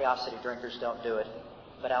and curiosity drinkers don't do it.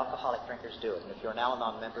 But alcoholic drinkers do it. And if you're an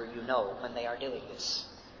Al-Anon member, you know when they are doing this.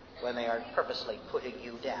 When they are purposely putting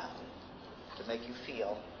you down to make you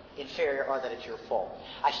feel inferior or that it's your fault.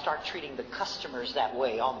 I start treating the customers that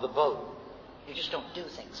way on the boat. You just don't do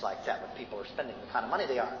things like that when people are spending the kind of money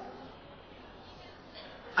they are.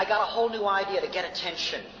 I got a whole new idea to get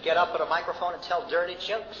attention. Get up at a microphone and tell dirty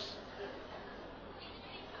jokes.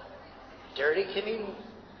 Dirty comedian.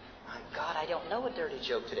 My God, I don't know a dirty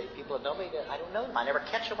joke today. People that know me, I don't know them. I never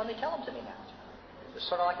catch them when they tell them to me now. It was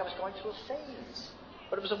sort of like I was going through a phase.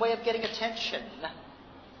 But it was a way of getting attention. And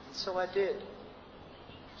so I did.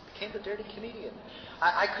 Became the dirty comedian.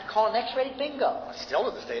 I could call an X-rated bingo. I still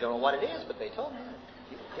to this day don't know what it is, but they told me.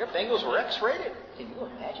 Your bingos were X-rated. Can you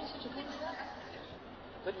imagine such a thing as that?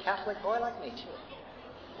 Good Catholic boy like me, too.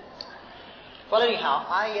 Well, anyhow,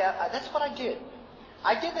 that's what I did.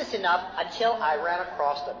 I did this enough until I ran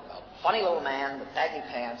across a funny little man with baggy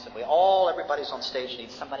pants, and everybody's on stage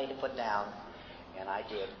needs somebody to put down, and I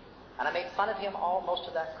did. And I made fun of him all most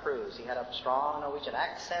of that cruise. He had a strong Norwegian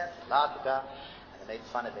accent, and I made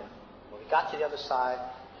fun of him. When we got to the other side,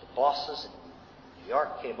 the bosses in New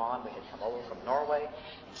York came on. We had come over from Norway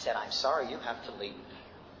and said, I'm sorry, you have to leave.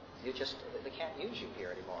 They can't use you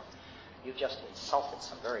here anymore. You just insulted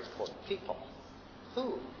some very important people.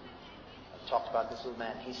 Who? I talked about this little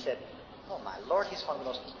man. He said, oh my Lord, he's one of the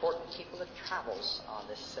most important people that travels on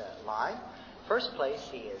this line. First place,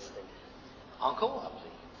 he is the uncle of the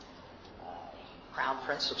Crown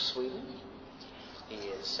Prince of Sweden. He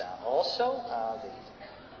is also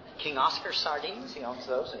the King Oscar sardines. He owns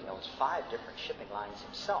those, and he owns 5 different shipping lines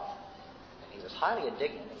himself. And he was highly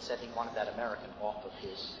indignant and said he wanted that American off of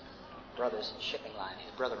his brother's shipping line.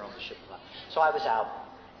 His brother owned the shipping line. So I was out.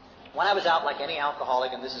 When I was out, like any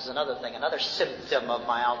alcoholic, and this is another thing, another symptom of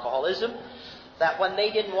my alcoholism, that when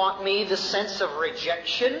they didn't want me, the sense of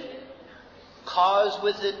rejection caused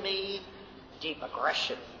within me deep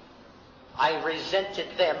aggression. I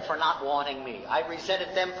resented them for not wanting me. I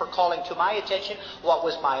resented them for calling to my attention what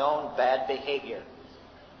was my own bad behavior.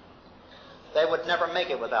 They would never make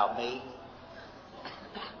it without me.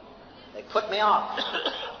 They put me off.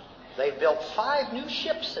 They built 5 new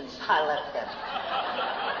ships since I left them.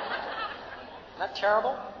 Isn't that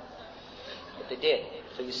terrible? But they did.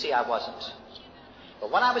 So you see, I wasn't.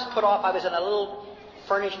 But when I was put off, I was in a little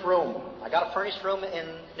furnished room. I got a furnished room in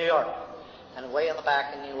New York. And way in the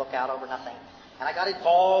back, and you look out over nothing. And I got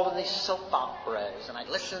involved in these soap operas, and I'd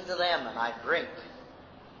listen to them, and I'd drink.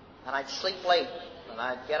 And I'd sleep late, and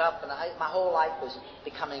I'd get up, and my whole life was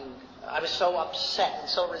I was so upset and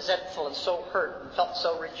so resentful and so hurt and felt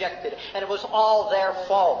so rejected. And it was all their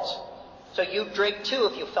fault. So you'd drink too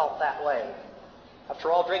if you felt that way.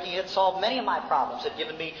 After all, drinking had solved many of my problems. It had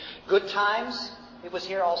given me good times. It was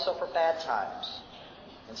here also for bad times.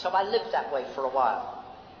 And so I lived that way for a while.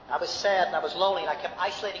 I was sad and I was lonely and I kept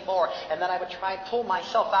isolating more. And then I would try and pull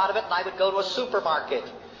myself out of it, and I would go to a supermarket.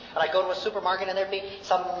 And I'd go to a supermarket and there'd be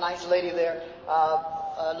some nice lady there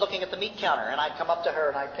looking at the meat counter. And I'd come up to her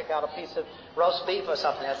and I'd pick out a piece of roast beef or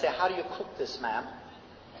something. I'd say, how do you cook this, ma'am?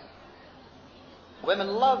 Women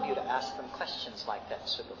love you to ask them questions like that in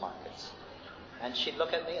supermarkets. And she'd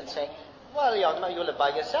look at me and say, well, young man, you live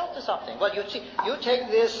by yourself or something. Well, you take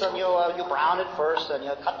this and you brown it first and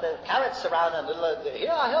you cut the carrots around and here,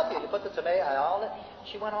 I'll help you. You put the tomato and all that.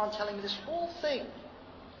 She went on telling me this whole thing.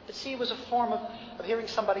 But see, it was a form of hearing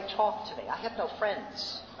somebody talk to me. I had no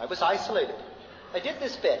friends. I was isolated. I did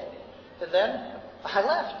this bit. And then I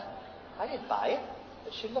left. I didn't buy it.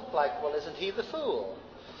 But she looked like, well, isn't he the fool?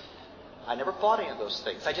 I never bought any of those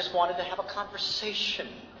things. I just wanted to have a conversation.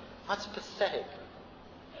 That's pathetic.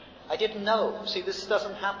 I didn't know. See, this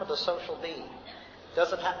doesn't happen to social B. It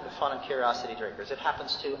doesn't happen to fun and curiosity drinkers. It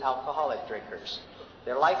happens to alcoholic drinkers.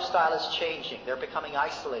 Their lifestyle is changing. They're becoming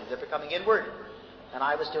isolated. They're becoming inward. And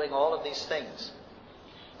I was doing all of these things.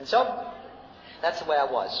 And so, that's the way I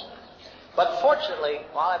was. But fortunately,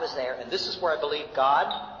 while I was there, and this is where I believe God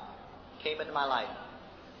came into my life.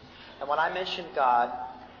 And when I mention God,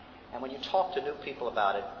 and when you talk to new people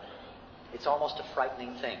about it, it's almost a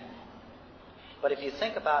frightening thing. But if you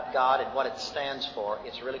think about God and what it stands for,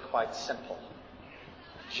 it's really quite simple.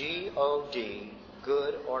 G-O-D,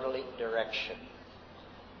 good orderly direction.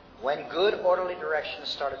 When good orderly direction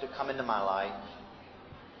started to come into my life,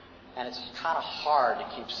 and it's kind of hard to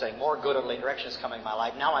keep saying more good orderly direction is coming in my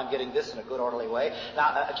life. Now I'm getting this in a good orderly way.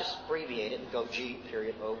 Now I just abbreviate it and go G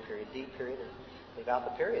period, O period, D period, and leave out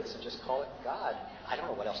the periods and just call it God. I don't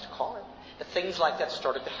know what else to call it. But things like that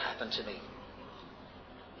started to happen to me.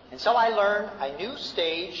 And so I learned a new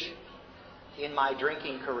stage in my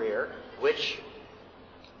drinking career, which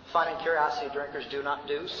fun and curiosity drinkers do not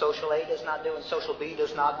do, social A does not do, and social B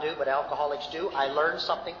does not do, but alcoholics do. I learned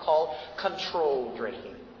something called controlled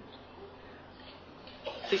drinking.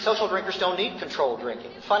 See, social drinkers don't need controlled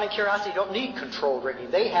drinking. Fun and curiosity don't need controlled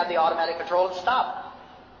drinking. They have the automatic control and stop.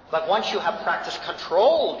 But once you have practiced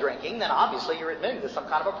controlled drinking, then obviously you're admitting there's some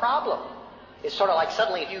kind of a problem. It's sort of like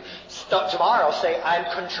suddenly if you tomorrow say, I'm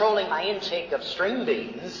controlling my intake of string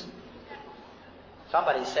beans,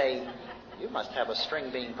 somebody say, you must have a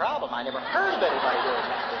string bean problem. I never heard of anybody doing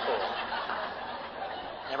that before.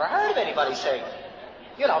 Never heard of anybody saying,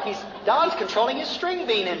 Don's controlling his string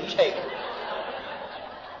bean intake.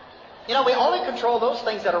 We only control those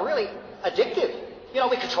things that are really addictive.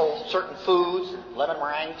 We control certain foods, lemon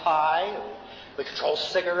meringue pie. We control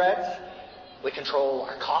cigarettes. We control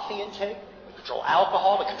our coffee intake. We control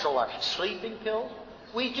alcohol. We control our sleeping pills.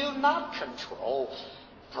 We do not control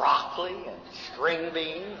broccoli and string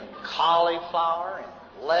beans and cauliflower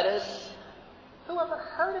and lettuce. Who ever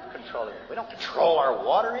heard of controlling it? We don't control our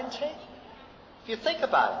water intake. If you think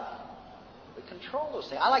about it, we control those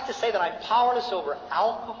things. I like to say that I'm powerless over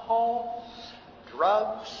alcohol,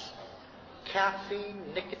 drugs, caffeine,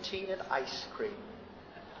 nicotine, and ice cream.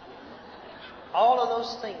 All of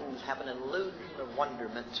those things have an illusion of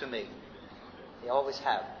wonderment to me. They always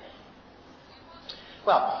have.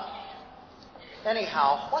 Well,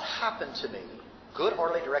 anyhow, what happened to me, good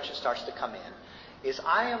orderly direction starts to come in, is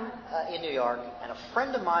I am in New York, and a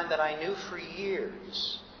friend of mine that I knew for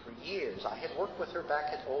years, I had worked with her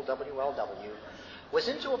back at old WLW, was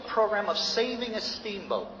into a program of saving a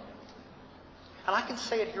steamboat. And I can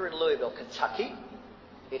say it here in Louisville, Kentucky.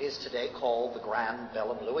 It is today called the Grand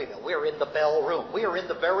Bell of Louisville. We are in the bell room. We are in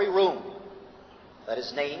the very room that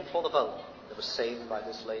is named for the boat that was saved by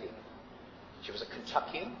this lady. She was a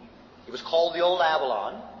Kentuckian. It was called the Old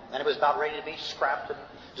Avalon, and it was about ready to be scrapped and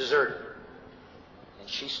deserted. And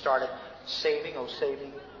she started saving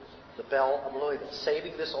the Bell of Louisville,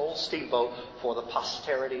 saving this old steamboat for the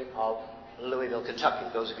posterity of Louisville, Kentucky.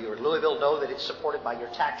 Those of you who are in Louisville know that it's supported by your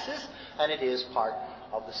taxes, and it is part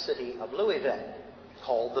of the city of Louisville,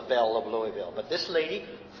 called the Bell of Louisville. But this lady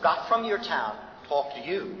got from your town, talked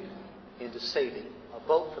you into saving a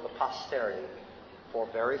boat for the posterity, for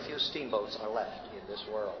very few steamboats are left in this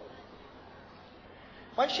world.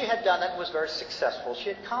 When she had done it and was very successful, she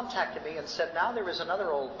had contacted me and said, now there is another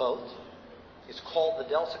old boat. It's called the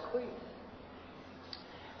Delta Queen.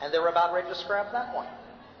 And they were about ready to scrap that one.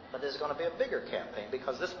 But there's going to be a bigger campaign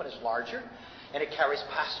because this one is larger and it carries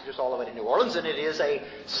passengers all the way to New Orleans, and it is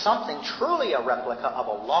something truly a replica of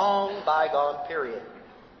a long bygone period.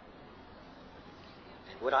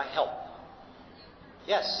 And would I help?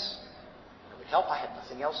 Yes, I would help. I had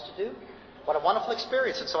nothing else to do. What a wonderful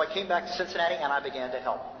experience. And so I came back to Cincinnati and I began to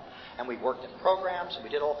help. And we worked in programs, and we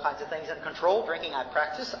did all kinds of things. And controlled drinking I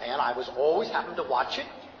practiced, and I was always having to watch it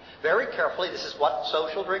very carefully. This is what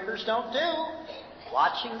social drinkers don't do.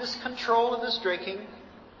 Watching this control of this drinking,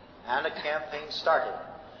 and a campaign started.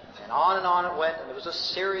 And on it went, and there was a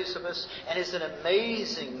series of us. And it's an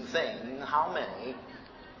amazing thing how many,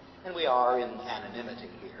 and we are in anonymity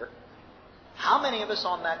here, How many of us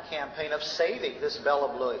on that campaign of saving this Belle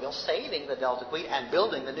of Louisville, saving the Delta Queen, and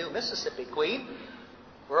building the new Mississippi Queen,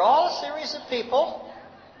 we're all a series of people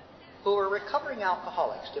who are recovering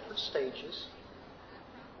alcoholics, different stages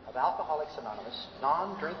of Alcoholics Anonymous,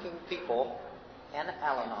 non-drinking people, and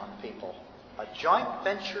Al-Anon people. A joint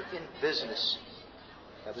venture in business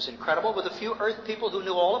that was incredible, with a few earth people who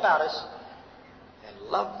knew all about us and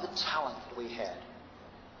loved the talent that we had.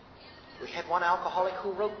 We had one alcoholic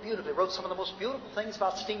who wrote beautifully, wrote some of the most beautiful things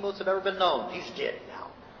about steamboats that have ever been known. He's dead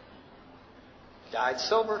now. Died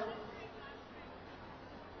sober.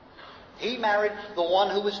 He married the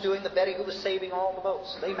one who was doing the Betty who was saving all the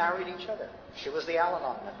boats. They married each other. She was the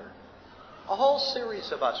Al-Anon member. A whole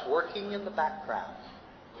series of us working in the background.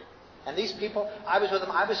 And these people, I was with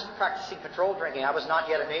them, I was practicing controlled drinking. I was not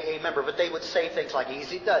yet an AA member, but they would say things like,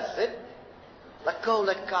 easy does it. Let go,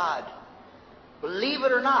 let God. Believe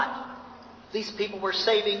it or not, these people were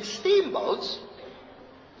saving steamboats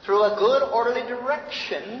through a good, orderly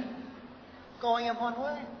direction going in one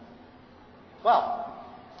way. Well,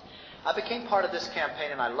 I became part of this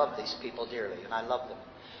campaign, and I love these people dearly, and I love them.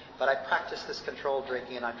 But I practiced this controlled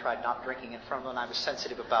drinking, and I tried not drinking in front of them, and I was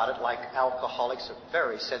sensitive about it, like alcoholics are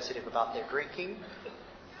very sensitive about their drinking.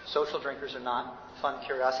 Social drinkers are not. Fun,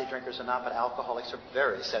 curiosity drinkers are not, but alcoholics are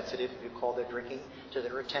very sensitive if you call their drinking to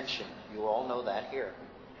their attention. You all know that here.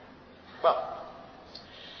 Well,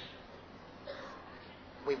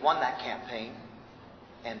 we won that campaign,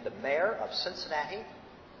 and the mayor of Cincinnati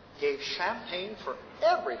gave champagne for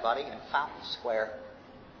everybody in Fountain Square.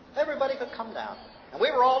 Everybody could come down. And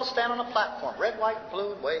we were all to stand on a platform, red, white, and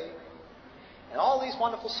blue, and wave. And all these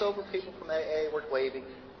wonderful sober people from AA were waving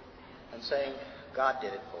and saying, God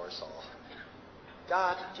did it for us all.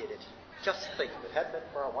 God did it. Just think, if it hadn't been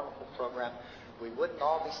for our wonderful program, we wouldn't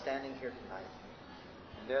all be standing here tonight.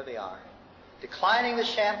 And there they are, declining the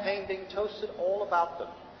champagne, being toasted all about them.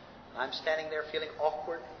 And I'm standing there feeling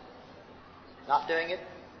awkward, not doing it.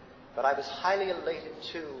 But I was highly elated,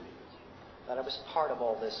 too, that I was part of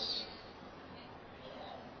all this.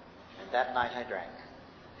 And that night I drank.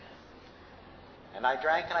 And I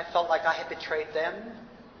drank, and I felt like I had betrayed them.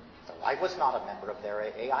 Though I was not a member of their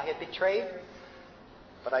AA, I had betrayed.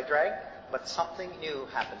 But I drank, but something new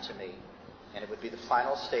happened to me. And it would be the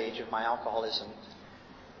final stage of my alcoholism,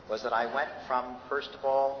 was that I went from, first of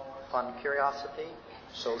all, fun, curiosity,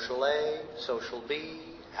 social A, social B,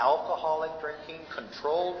 alcoholic drinking,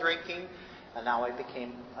 controlled drinking, and now I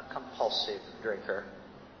became a compulsive drinker.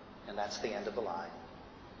 And that's the end of the line.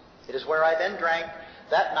 It is where I then drank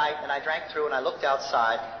that night, and I drank through, and I looked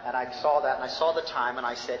outside, and I saw that, and I saw the time, and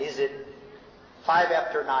I said, is it 5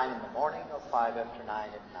 after 9 in the morning or 5 after 9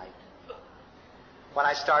 at night? When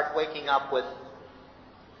I start waking up with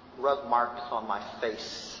rug marks on my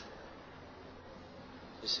face.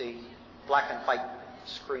 You see, black and white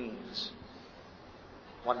screens.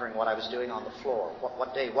 Wondering what I was doing on the floor.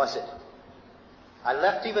 What day was it? I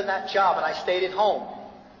left even that job and I stayed at home.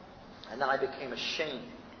 And then I became ashamed.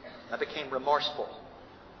 I became remorseful.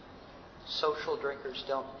 Social drinkers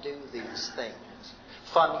don't do these things.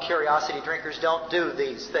 Fun, curiosity drinkers don't do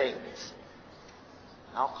these things.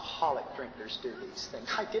 Alcoholic drinkers do these things.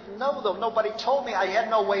 I didn't know them. Nobody told me. I had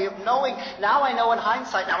no way of knowing. Now I know in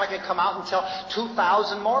hindsight. Now I can come out and tell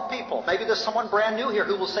 2,000 more people. Maybe there's someone brand new here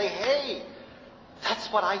who will say, hey,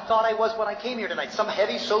 that's what I thought I was when I came here tonight. Some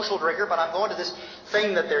heavy social drinker, but I'm going to this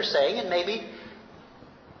thing that they're saying, and maybe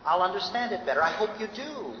I'll understand it better. I hope you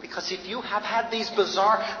do. Because if you have had these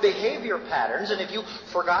bizarre behavior patterns, and if you've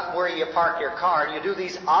forgotten where you park your car, and you do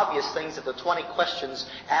these obvious things that the 20 questions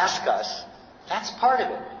ask us, that's part of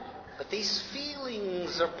it. But these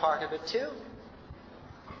feelings are part of it too.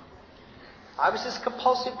 I was this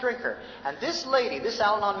compulsive drinker. And this lady, this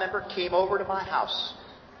Al-Anon member, came over to my house.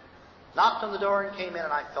 Knocked on the door and came in,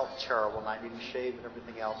 and I felt terrible, and I needed to shave and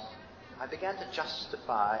everything else. I began to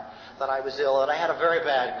justify that I was ill, and I had a very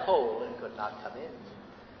bad cold and could not come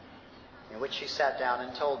in. In which she sat down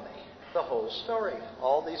and told me the whole story.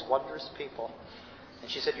 All these wondrous people. And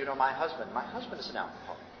she said, you know, my husband is an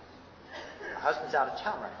alcoholic. My husband's out of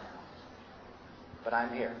town right now. But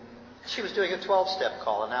I'm here. She was doing a 12-step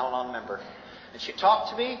call, an Al-Anon member. And she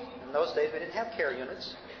talked to me. In those days, we didn't have care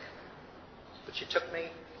units. But she took me,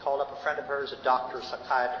 called up a friend of hers, a doctor, a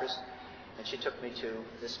psychiatrist, and she took me to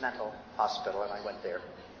this mental hospital, and I went there.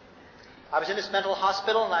 I was in this mental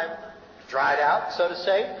hospital, and I dried out, so to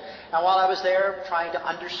say. And while I was there trying to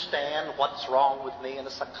understand what's wrong with me, and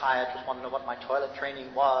the psychiatrist wanted to know what my toilet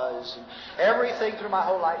training was, and everything through my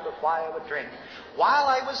whole life, but why I would drink. While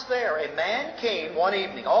I was there, a man came one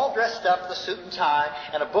evening, all dressed up with a suit and tie,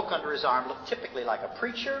 and a book under his arm, looked typically like a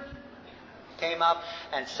preacher, came up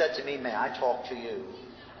and said to me, "May I talk to you?"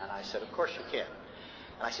 And I said, "Of course you can."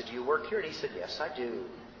 And I said, "Do you work here?" And he said, "Yes, I do."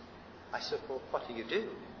 I said, "Well, what do you do?"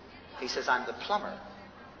 He says, "I'm the plumber."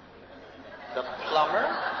 The plumber?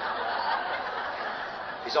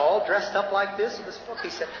 He's all dressed up like this in this book. He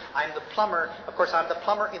said, "I'm the plumber." Of course, I'm the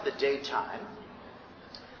plumber in the daytime.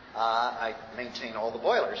 I maintain all the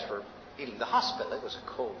boilers for heating the hospital. It was a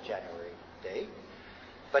cold January day.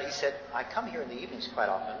 But he said, "I come here in the evenings quite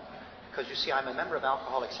often because, you see, I'm a member of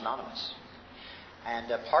Alcoholics Anonymous.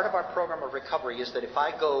 And part of our program of recovery is that if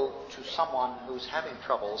I go to someone who's having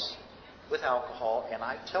troubles with alcohol and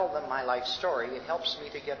I tell them my life story, it helps me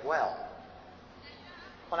to get well."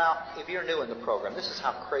 Well, now, if you're new in the program, this is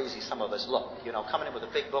how crazy some of us look. You know, coming in with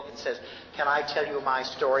a big book and says, "Can I tell you my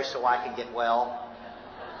story so I can get well?"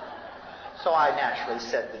 So I naturally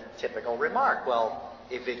said the typical remark, "Well,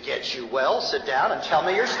 if it gets you well, sit down and tell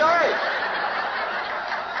me your story."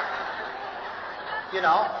 You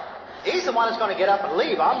know, he's the one who's going to get up and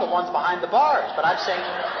leave. I'm the one's behind the bars. But I'm saying,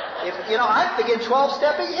 I begin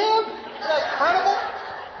 12-stepping him. Isn't that incredible?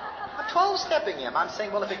 I'm 12-stepping him. I'm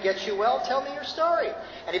saying, "Well, if it gets you well, tell me your story."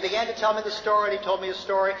 And he began to tell me the story, and he told me a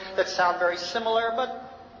story that sounded very similar, but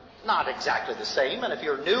not exactly the same. And if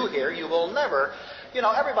you're new here, you will never,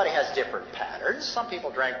 everybody has different patterns. Some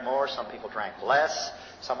people drank more, some people drank less.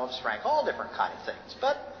 Some of us drank all different kind of things.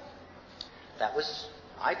 But that was,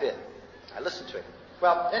 I listened to him.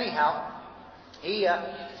 Well, anyhow, he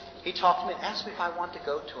talked to me and asked me if I want to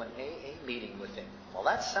go to an AA meeting with him. Well,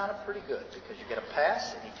 that sounded pretty good because you get a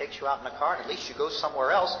pass and he takes you out in a car and at least you go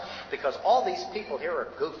somewhere else because all these people here are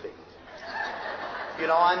goofy.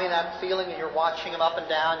 That feeling that you're watching them up and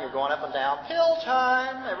down, you're going up and down, pill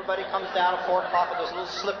time. Everybody comes down at 4 o'clock with those little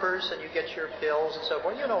slippers and you get your pills and so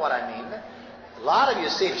forth. You know what I mean. A lot of you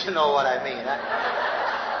seem to know what I mean.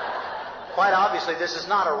 Quite obviously, this is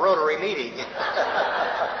not a Rotary meeting.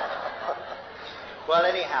 Well,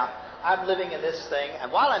 anyhow, I'm living in this thing,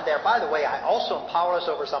 and while I'm there, by the way, I also am powerless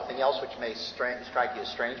over something else which may strike you as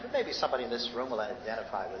strange, but maybe somebody in this room will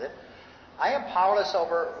identify with it. I am powerless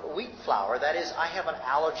over wheat flour. That is, I have an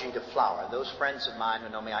allergy to flour. Those friends of mine who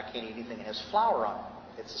know me, I can't eat anything that has flour on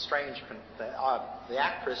it. It's a strange... the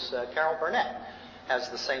actress Carol Burnett has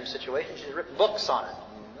the same situation. She's written books on it.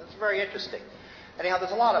 It's very interesting. Anyhow,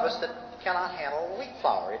 there's a lot of us that cannot handle wheat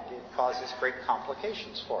flour. It causes great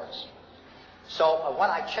complications for us. So when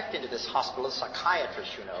I checked into this hospital, the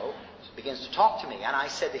psychiatrist, begins to talk to me. And I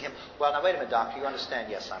said to him, "Well, now wait a minute, doctor. You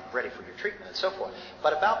understand, yes, I'm ready for your treatment and so forth.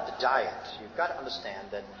 But about the diet, you've got to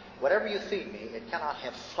understand that whatever you feed me, it cannot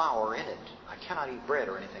have flour in it. I cannot eat bread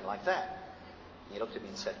or anything like that." And he looked at me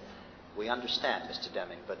and said, "We understand, Mr.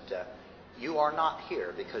 Deming, but you are not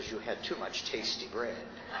here because you had too much tasty bread."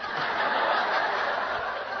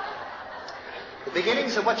 The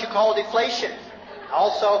beginnings of what you call deflation.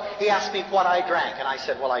 Also, he asked me what I drank, and I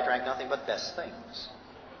said, "Well, I drank nothing but best things.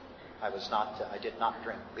 I did not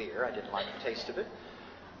drink beer. I didn't like the taste of it.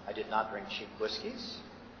 I did not drink cheap whiskeys.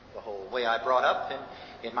 The whole way I brought up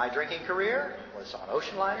in my drinking career was on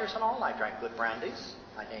ocean liners and all. I drank good brandies.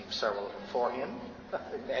 I named several of them for him.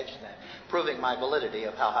 Imagine that. Proving my validity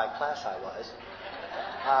of how high class I was.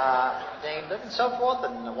 Named them and so forth,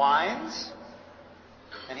 and the wines.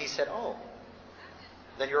 And he said, "Oh,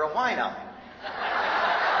 then you're a wino."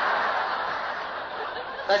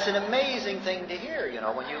 That's an amazing thing to hear,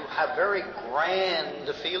 when you have very grand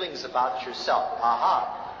feelings about yourself. Aha.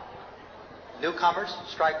 Newcomers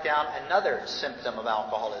strike down another symptom of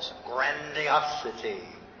alcoholism. Grandiosity.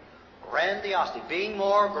 Grandiosity. Being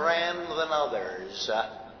more grand than others.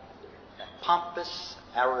 Pompous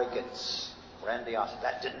arrogance. Grandiosity.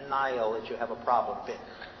 That denial that you have a problem.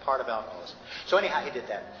 Part of alcoholism. So anyhow, he did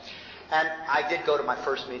that. And I did go to my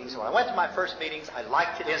first meetings. When I went to my first meetings, I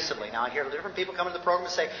liked it instantly. Now I hear different people come into the program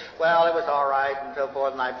and say, "Well, it was all right," and so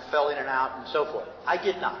forth, and I fell in and out, and so forth. I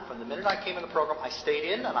did not. From the minute I came in the program, I stayed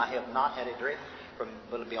in, and I have not had a drink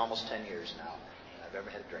it'll be almost 10 years now. I've ever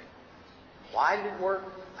had a drink. Why did it work?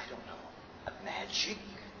 I don't know. A magic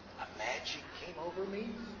came over me.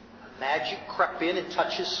 Magic crept in and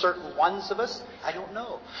touches certain ones of us? I don't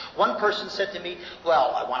know. One person said to me,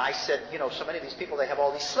 well, when I said, so many of these people, they have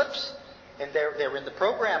all these slips, and they're in the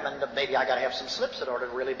program, and maybe I got to have some slips in order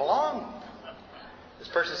to really belong. This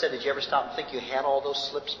person said, "Did you ever stop and think you had all those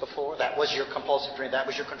slips before? That was your compulsive drink. That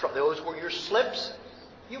was your control. Those were your slips.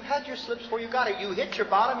 You had your slips before you got it. You hit your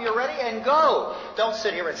bottom, you're ready, and go. Don't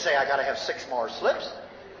sit here and say, I got to have 6 more slips.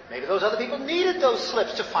 Maybe those other people needed those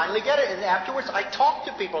slips to finally get it. And afterwards, I talked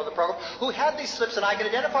to people in the program who had these slips, and I could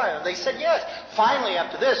identify them. They said, yes. Finally,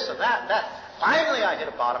 after this and that finally I hit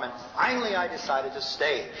a bottom, and finally I decided to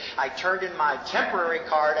stay. I turned in my temporary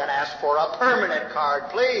card and asked for a permanent card,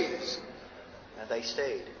 please. And they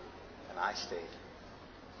stayed, and I stayed.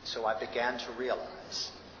 So I began to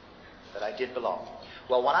realize that I did belong.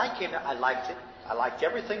 Well, when I came there, I liked it. I liked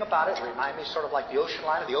everything about it. It reminded me sort of like the ocean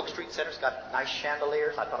liner. The Oak Street Center's got nice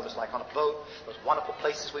chandeliers. I thought it was like on a boat. Those wonderful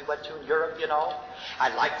places we went to in Europe, you know.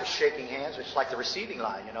 I liked the shaking hands, which is like the receiving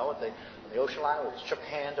line, you know, at the ocean liner. We shook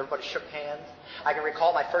hands. Everybody shook hands. I can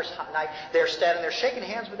recall my first night there standing there shaking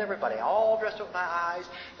hands with everybody, all dressed up with my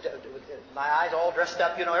eyes all dressed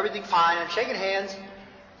up, you know, everything fine, and shaking hands.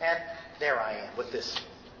 And there I am with this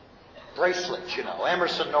bracelet, you know,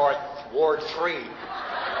 Emerson North, Ward 3.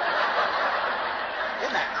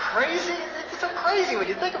 Isn't that crazy? It's so crazy when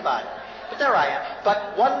you think about it. But there I am.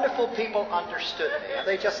 But wonderful people understood me, and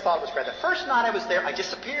they just thought it was great. The first night I was there, I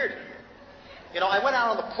disappeared. You know, I went out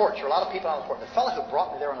on the porch. There were a lot of people out on the porch. The fellow who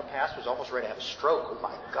brought me there in the past was almost ready to have a stroke. Oh,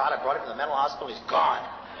 my God, I brought him to the mental hospital. He's gone.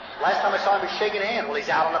 Last time I saw him, he was shaking hands. Well, he's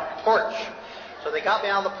out on the porch. So they got me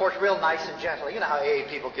out on the porch real nice and gentle. You know how AA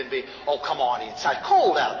people can be. Oh, come on inside.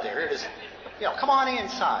 Cold out there. It is, you know, come on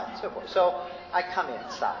inside. And so forth. So I come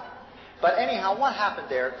inside. But anyhow, what happened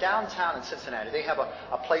there, downtown in Cincinnati, they have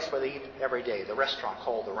a place where they eat every day, the restaurant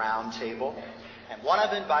called the Round Table. And one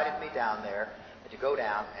of them invited me down there to go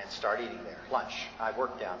down and start eating there, lunch. I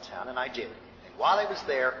worked downtown, and I did. And while I was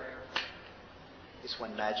there is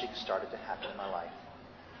when magic started to happen in my life.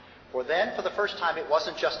 For then, for the first time, it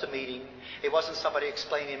wasn't just a meeting. It wasn't somebody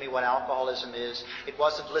explaining to me what alcoholism is. It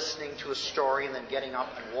wasn't listening to a story and then getting up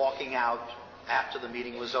and walking out after the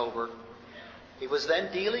meeting was over. It was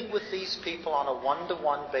then dealing with these people on a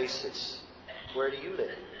one-to-one basis. Where do you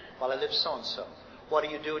live? Well, I live so-and-so. What do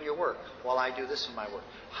you do in your work? Well, I do this in my work.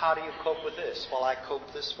 How do you cope with this? Well, I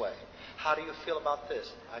cope this way. How do you feel about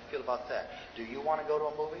this? I feel about that. Do you want to go to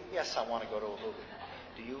a movie? Yes, I want to go to a movie.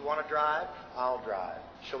 Do you want to drive? I'll drive.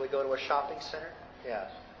 Shall we go to a shopping center? Yes.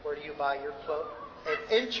 Where do you buy your clothes?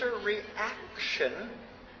 An interaction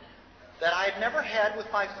that I had never had with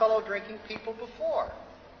my fellow drinking people before.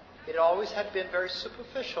 It always had been very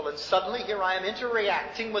superficial, and suddenly here I am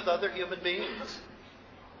interacting with other human beings.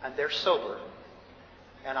 And they're sober,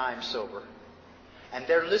 and I'm sober. And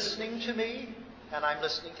they're listening to me, and I'm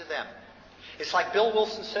listening to them. It's like Bill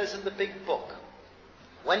Wilson says in the big book.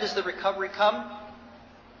 When does the recovery come?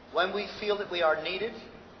 When we feel that we are needed,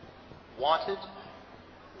 wanted,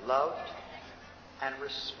 loved, and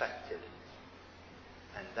respected.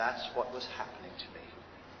 And that's what was happening to me.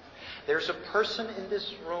 There's a person in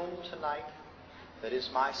this room tonight that is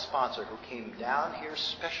my sponsor who came down here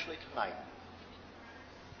specially tonight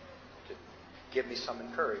to give me some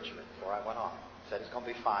encouragement before I went on. Said it's going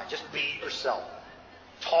to be fine. Just be yourself.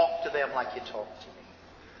 Talk to them like you talk to me.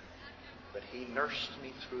 But he nursed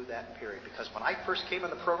me through that period, because when I first came in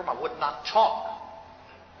the program, I would not talk.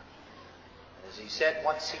 As he said,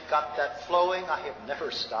 once he got that flowing, I have never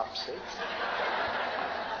stopped since.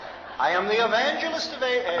 I am the evangelist of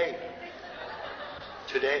AA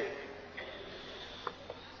today.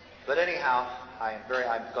 But anyhow, I'm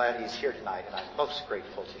glad he's here tonight, and I'm most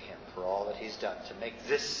grateful to him for all that he's done to make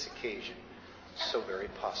this occasion so very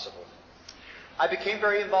possible. I became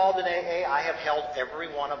very involved in AA. I have held every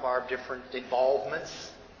one of our different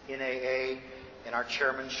involvements in AA, in our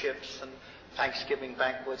chairmanships and Thanksgiving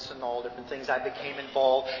banquets and all different things. I became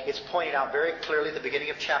involved. It's pointed out very clearly at the beginning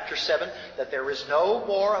of chapter 7 that there is no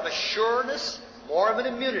more of a sureness, more of an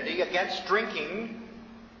immunity against drinking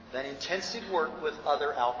than intensive work with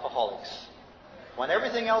other alcoholics. When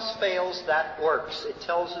everything else fails, that works. It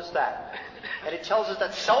tells us that. And it tells us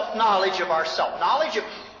that self-knowledge of ourself, knowledge of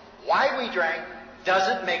why we drank,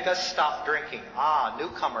 doesn't make us stop drinking.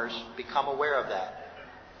 Newcomers become aware of that.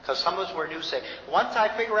 Because some of us were new say, once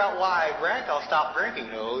I figure out why I drank, I'll stop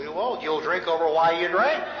drinking. No, you won't. You'll drink over why you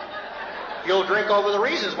drank. You'll drink over the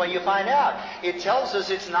reasons when you find out. It tells us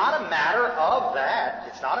it's not a matter of that.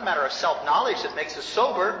 It's not a matter of self-knowledge that makes us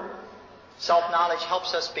sober. Self-knowledge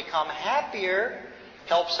helps us become happier,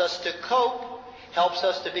 helps us to cope, helps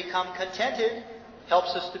us to become contented,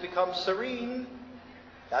 helps us to become serene.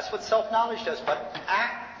 That's what self-knowledge does. But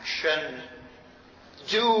action,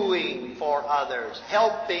 doing for others,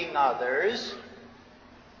 helping others,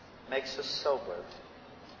 makes us sober.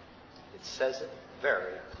 It says it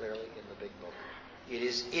very clearly in the big book. It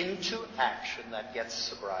is into action that gets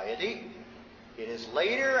sobriety. It is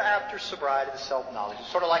later after sobriety, the self-knowledge.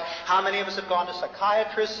 It's sort of like how many of us have gone to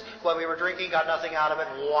psychiatrists when we were drinking, got nothing out of it.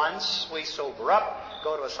 Once we sober up,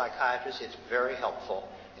 go to a psychiatrist. It's very helpful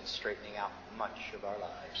in straightening out much of our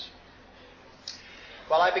lives.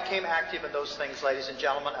 Well, I became active in those things, ladies and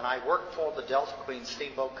gentlemen, and I worked for the Delta Queen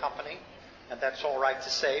Steamboat Company And that's all right to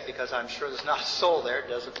say because I'm sure there's not a soul there that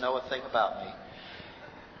doesn't know a thing about me.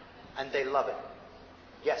 And they love it.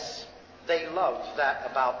 Yes, they love that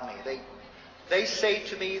about me. They say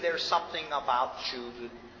to me, there's something about you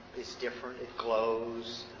that is different. It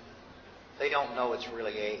glows. They don't know it's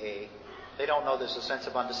really AA. They don't know there's a sense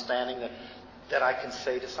of understanding that I can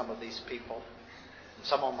say to some of these people.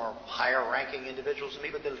 Some of them are higher-ranking individuals than me,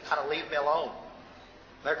 but they kind of leave me alone.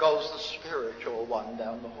 There goes the spiritual one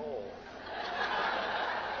down the hall.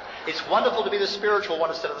 It's wonderful to be the spiritual one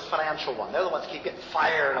instead of the financial one. They're the ones that keep getting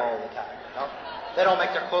fired all the time. You know? They don't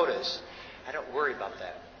make their quotas. I don't worry about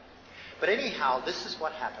that. But anyhow, this is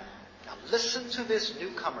what happened. Now listen to this,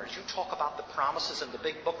 newcomers. You talk about the promises in the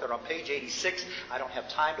big book. They're on page 86. I don't have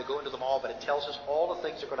time to go into them all, but it tells us all the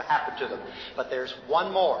things that are going to happen to them. But there's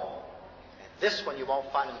one more. And this one you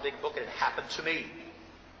won't find in the big book, and it happened to me.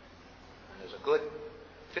 And there's a good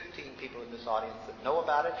 15 people in this audience that know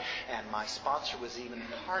about it, and my sponsor was even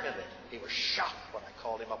part of it. He was shocked when I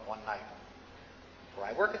called him up one night. For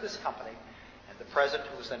I work at this company, and the president,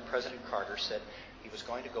 who was then President Carter, said he was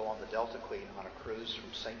going to go on the Delta Queen on a cruise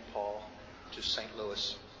from St. Paul to St.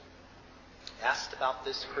 Louis. Asked about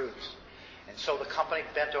this cruise. And so the company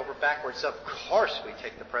bent over backwards. Of course we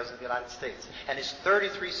take the President of the United States and his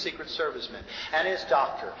 33 Secret Servicemen and his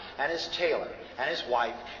doctor and his tailor and his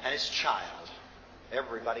wife and his child.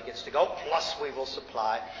 Everybody gets to go, plus we will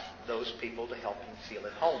supply those people to help him feel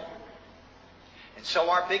at home. And so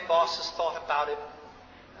our big bosses thought about it.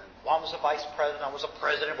 One was a vice president, one was a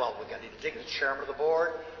president. Well, we got to take the chairman of the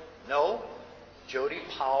board. No. Jody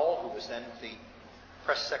Powell, who was then the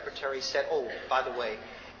press secretary, said, oh, by the way,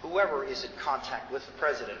 whoever is in contact with the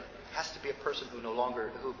president has to be a person who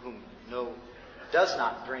does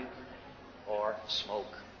not drink or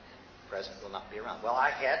smoke. The president will not be around. Well,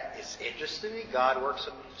 it's interesting, God works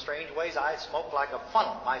in strange ways. I smoked like a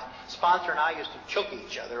funnel. My sponsor and I used to choke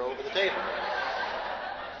each other over the table.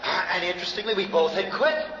 And interestingly, we both had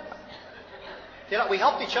quit. You know, we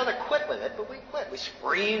helped each other quit with it, but we quit. We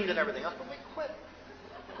screamed and everything else, but we quit.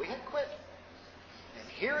 We had quit. And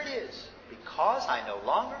here it is. Because I no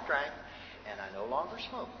longer drank and I no longer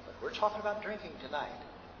smoked. But we're talking about drinking tonight.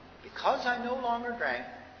 Because I no longer drank,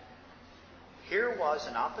 here was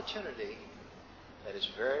an opportunity that is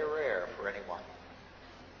very rare for anyone.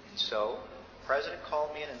 And so, the president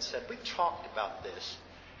called me in and said, we talked about this.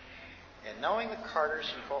 And knowing the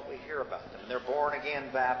Carters and what we hear about them, and they're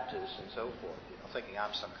born-again Baptists and so forth, you know, thinking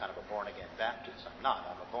I'm some kind of a born-again Baptist. I'm not.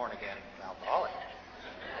 I'm a born-again alcoholic.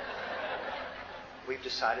 We've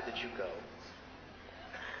decided that you go.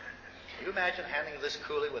 Can you imagine handling this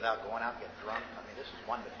coolly without going out and getting drunk? I mean, this is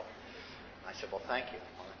wonderful. And I said, well, thank you.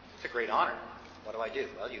 Well, it's a great honor. What do?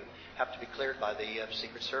 Well, you have to be cleared by the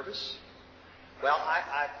Secret Service. Well,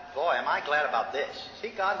 boy, am I glad about this. See,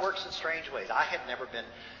 God works in strange ways. I had never been,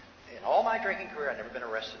 in all my drinking career, I'd never been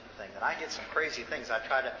arrested for things. And I did some crazy things. I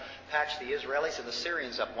tried to patch the Israelis and the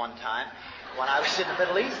Syrians up one time when I was in the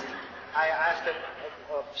Middle East. I asked a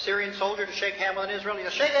Syrian soldier to shake hands with an Israeli. He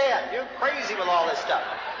said, shake hand. You're crazy with all this stuff.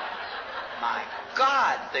 My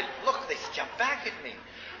God, they jumped back at me.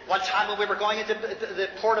 One time when we were going into the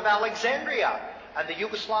port of Alexandria, and the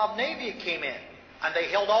Yugoslav Navy came in, and they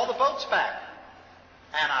held all the boats back.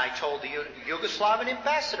 And I told the Yugoslavian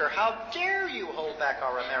ambassador, how dare you hold back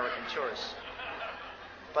our American tourists?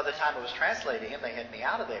 By the time I was translating him, they had me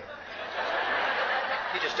out of there.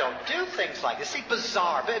 You just don't do things like this. See,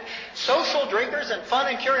 bizarre. But social drinkers and fun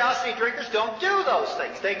and curiosity drinkers don't do those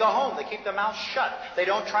things. They go home. They keep their mouths shut. They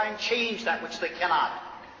don't try and change that which they cannot.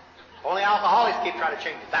 Only alcoholics keep trying to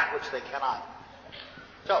change that which they cannot.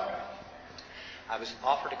 So, I was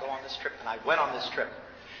offered to go on this trip, and I went on this trip.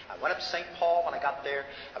 I went up to St. Paul when I got there.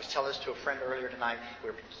 I was telling this to a friend earlier tonight. We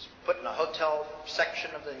were put in a hotel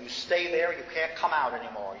section of the, you stay there, you can't come out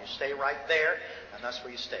anymore. You stay right there, and that's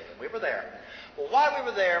where you stay. And we were there. Well, while we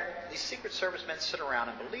were there, these Secret Service men sit around,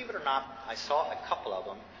 and believe it or not, I saw a couple of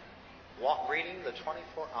them reading the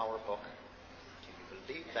 24-hour book. Can you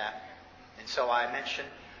believe that? And so I mentioned,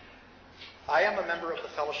 I am a member of the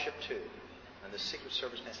fellowship too. And the Secret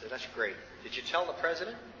Service man said, that's great. Did you tell the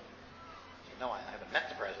president? No, I haven't met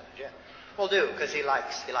the president yet. Well, do, because he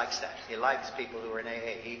likes that. He likes people who are in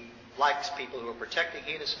AA. He likes people who are protecting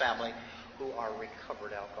he and his family who are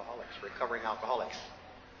recovering alcoholics.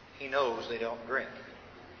 He knows they don't drink.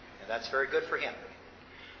 And that's very good for him.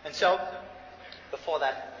 And so, before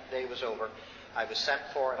that day was over, I was sent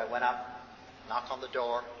for, and I went out, knocked on the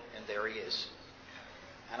door, and there he is.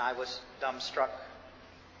 And I was dumbstruck.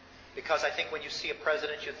 Because I think when you see a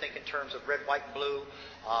president, you think in terms of red, white, and blue,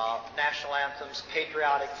 national anthems,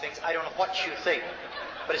 patriotic things. I don't know what you think,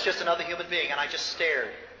 but it's just another human being. And I just stared.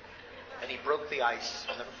 and he broke the ice.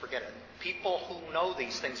 I'll never forget it. People who know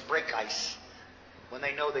these things break ice. When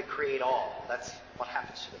they know, they create awe. That's what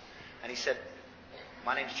happens to them. And he said,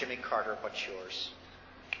 "My name's Jimmy Carter. What's yours?"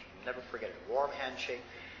 I'll never forget it. Warm handshake.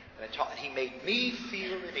 And he made me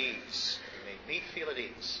feel at ease. He made me feel at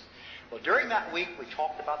ease. Well, during that week, we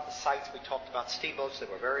talked about the sites. We talked about steamboats. They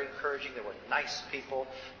were very encouraging. They were nice people.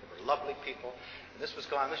 They were lovely people. And this was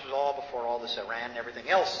all before all this Iran and everything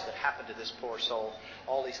else that happened to this poor soul.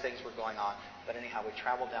 All these things were going on. But anyhow, we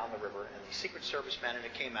traveled down the river, and the Secret Service manager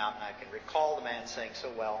came out, and I can recall the man saying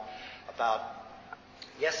so well about,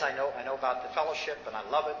 "Yes, I know about the fellowship, and I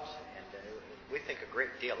love it, and we think a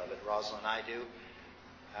great deal of it, Rosalind and I do.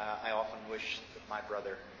 I often wish that my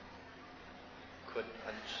brother could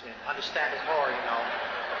understand it more,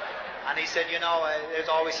 And he said, there's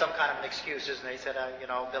always some kind of an excuse, isn't there? He said,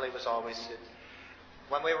 Billy was always...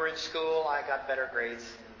 When we were in school, I got better grades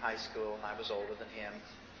in high school, and I was older than him.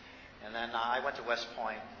 And then I went to West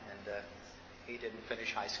Point, and he didn't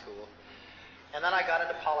finish high school. And then I got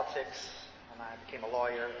into politics, and I became a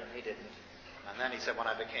lawyer, and he didn't. And then he said, when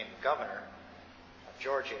I became governor of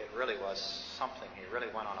Georgia, it really was something. He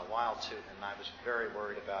really went on a wild tooth, and I was very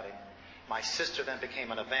worried about him. My sister then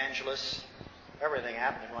became an evangelist. Everything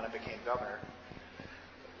happened when I became governor.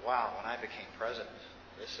 But wow, when I became president,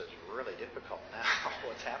 this is really difficult now,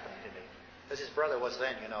 what's happening to me. As his brother was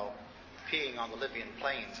then, peeing on the Libyan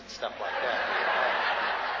plains and stuff like that.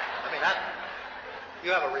 I mean,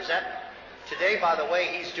 you have a resentment. Today, by the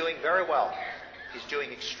way, he's doing very well. He's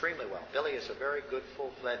doing extremely well. Billy is a very good,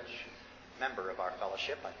 full-fledged member of our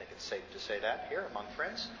fellowship. I think it's safe to say that here among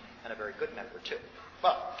friends, and a very good member, too.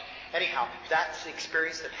 Well, anyhow, that's the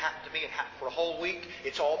experience that happened to me. It happened for a whole week.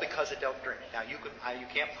 It's all because I don't drink. Now, you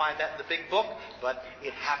can't find that in the big book, but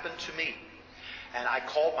it happened to me. And I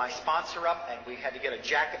called my sponsor up, and we had to get a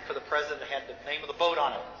jacket for the president that had the name of the boat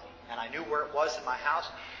on it. And I knew where it was in my house.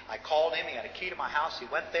 I called him. He had a key to my house. He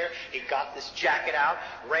went there. He got this jacket out,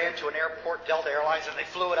 ran to an airport, Delta Airlines, and they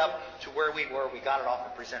flew it up to where we were. We got it off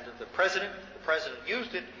and presented it to the president. The president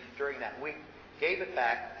used it during that week, gave it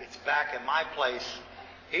back. It's back in my place.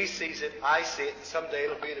 He sees it. I see it. And someday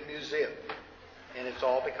it'll be in a museum. And it's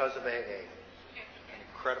all because of AA. An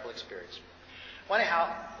incredible experience. Well,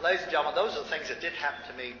 anyhow, ladies and gentlemen, those are the things that did happen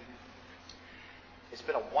to me. It's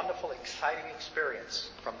been a wonderful, exciting experience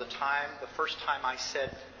from the first time I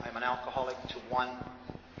said I'm an alcoholic, to 1,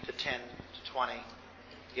 to 10, to 20,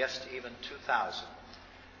 yes, to even 2,000.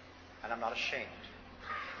 And I'm not ashamed.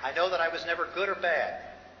 I know that I was never good or bad.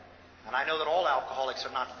 And I know that all alcoholics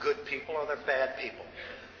are not good people or they're bad people.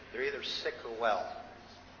 They're either sick or well.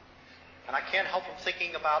 And I can't help from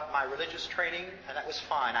thinking about my religious training, and that was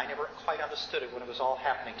fine. I never quite understood it when it was all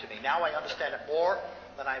happening to me. Now I understand it more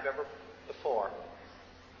than I've ever before.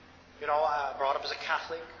 I brought up as a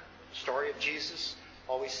Catholic. The story of Jesus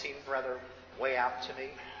always seemed rather way out to me.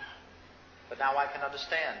 But now I can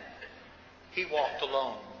understand. He walked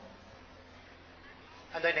alone.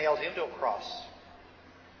 And they nailed him to a cross.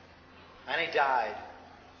 And he died.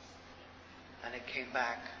 And it came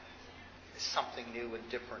back as something new and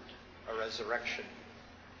different, a resurrection.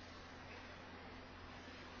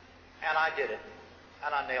 And I did it.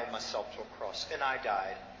 And I nailed myself to a cross. And I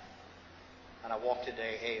died. And I walked into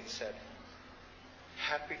AA and said,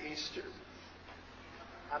 "Happy Easter.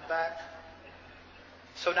 I'm back."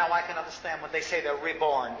 So now I can understand when they say they're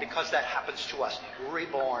reborn, because that happens to us.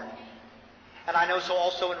 Reborn. And I know so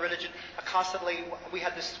also in religion, constantly we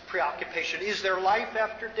had this preoccupation. Is there life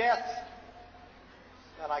after death?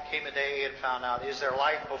 And I came into AA and found out, is there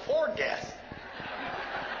life before death?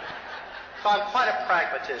 So I'm quite a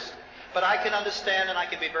pragmatist. But I can understand and I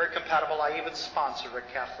can be very compatible. I even sponsor a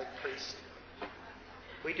Catholic priest.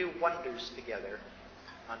 We do wonders together,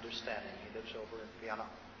 understanding. He lives over in Vienna,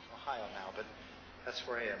 Ohio now, but that's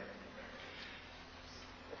where I am.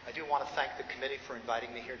 I do want to thank the committee for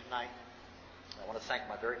inviting me here tonight. I want to thank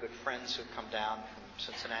my very good friends who've come down from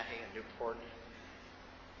Cincinnati and Newport,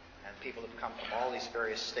 and people who've come from all these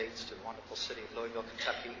various states to the wonderful city of Louisville,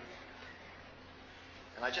 Kentucky.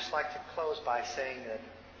 And I'd just like to close by saying that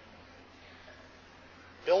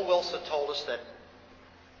Bill Wilson told us that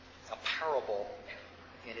a parable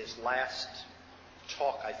in his last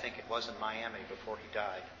talk, I think it was in Miami before he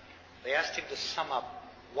died. They asked him to sum up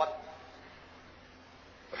what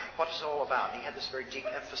it's all about. He had this very deep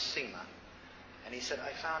emphysema. And he said,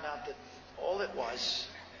 I found out that all that was,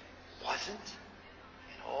 wasn't,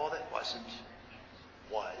 and all that wasn't,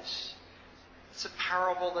 was. It's a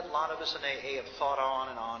parable that a lot of us in AA have thought on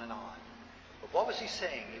and on and on. But what was he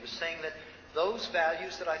saying? He was saying that those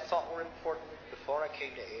values that I thought were important before I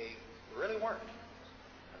came to AA really weren't.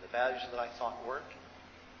 And the values that I thought weren't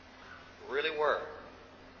really were.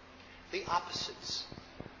 The opposites.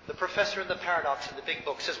 The professor in the paradox in the big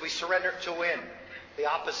book says we surrender to win. The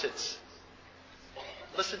opposites.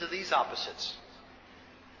 Listen to these opposites.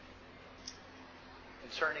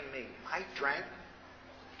 Concerning me, I drank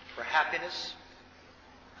for happiness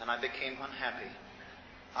and I became unhappy.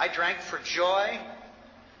 I drank for joy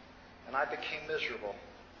and I became miserable.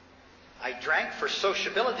 I drank for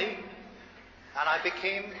sociability and I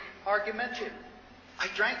became argumentative. I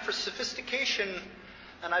drank for sophistication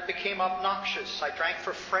and I became obnoxious. I drank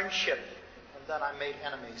for friendship and then I made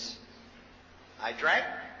enemies. I drank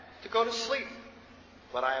to go to sleep,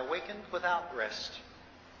 but I awakened without rest.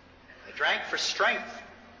 I drank for strength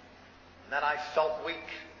and then I felt weak.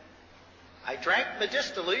 I drank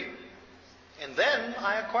medicinally and then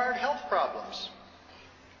I acquired health problems.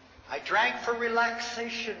 I drank for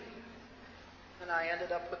relaxation and I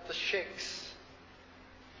ended up with the shakes.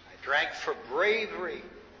 I drank for bravery.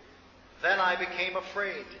 Then I became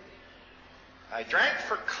afraid. I drank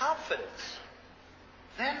for confidence.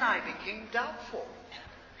 Then I became doubtful.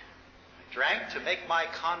 I drank to make my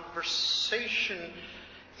conversation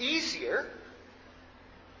easier.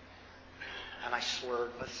 And I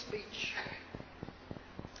slurred my speech.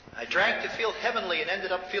 I drank to feel heavenly and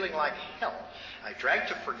ended up feeling like hell. I drank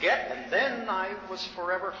to forget and then I was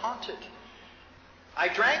forever haunted. I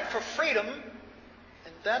drank for freedom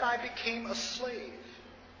and then I became a slave.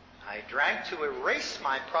 I drank to erase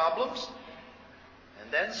my problems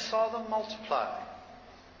and then saw them multiply.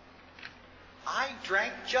 I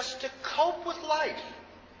drank just to cope with life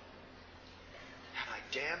and I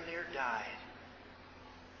damn near died.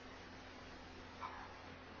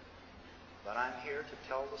 But I'm here to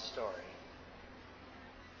tell the story.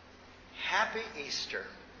 Happy Easter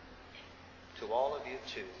to all of you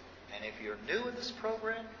too. And if you're new in this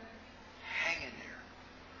program, hang in there.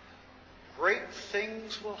 Great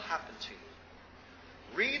things will happen to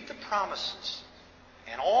you. Read the promises.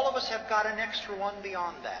 And all of us have got an extra one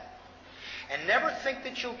beyond that. And never think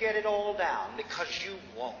that you'll get it all down, because you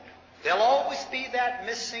won't. There'll always be that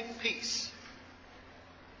missing piece.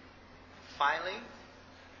 Finally,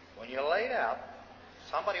 when you're laid out,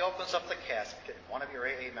 somebody opens up the casket, one of your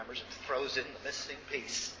AA members, and throws in the missing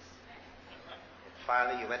piece. And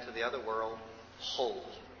finally, you enter the other world whole.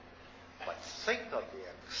 But think of the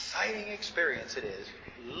exciting experience it is,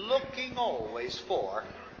 looking always for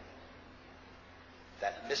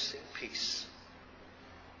that missing piece.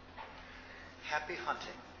 Happy hunting.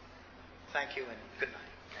 Thank you and good night.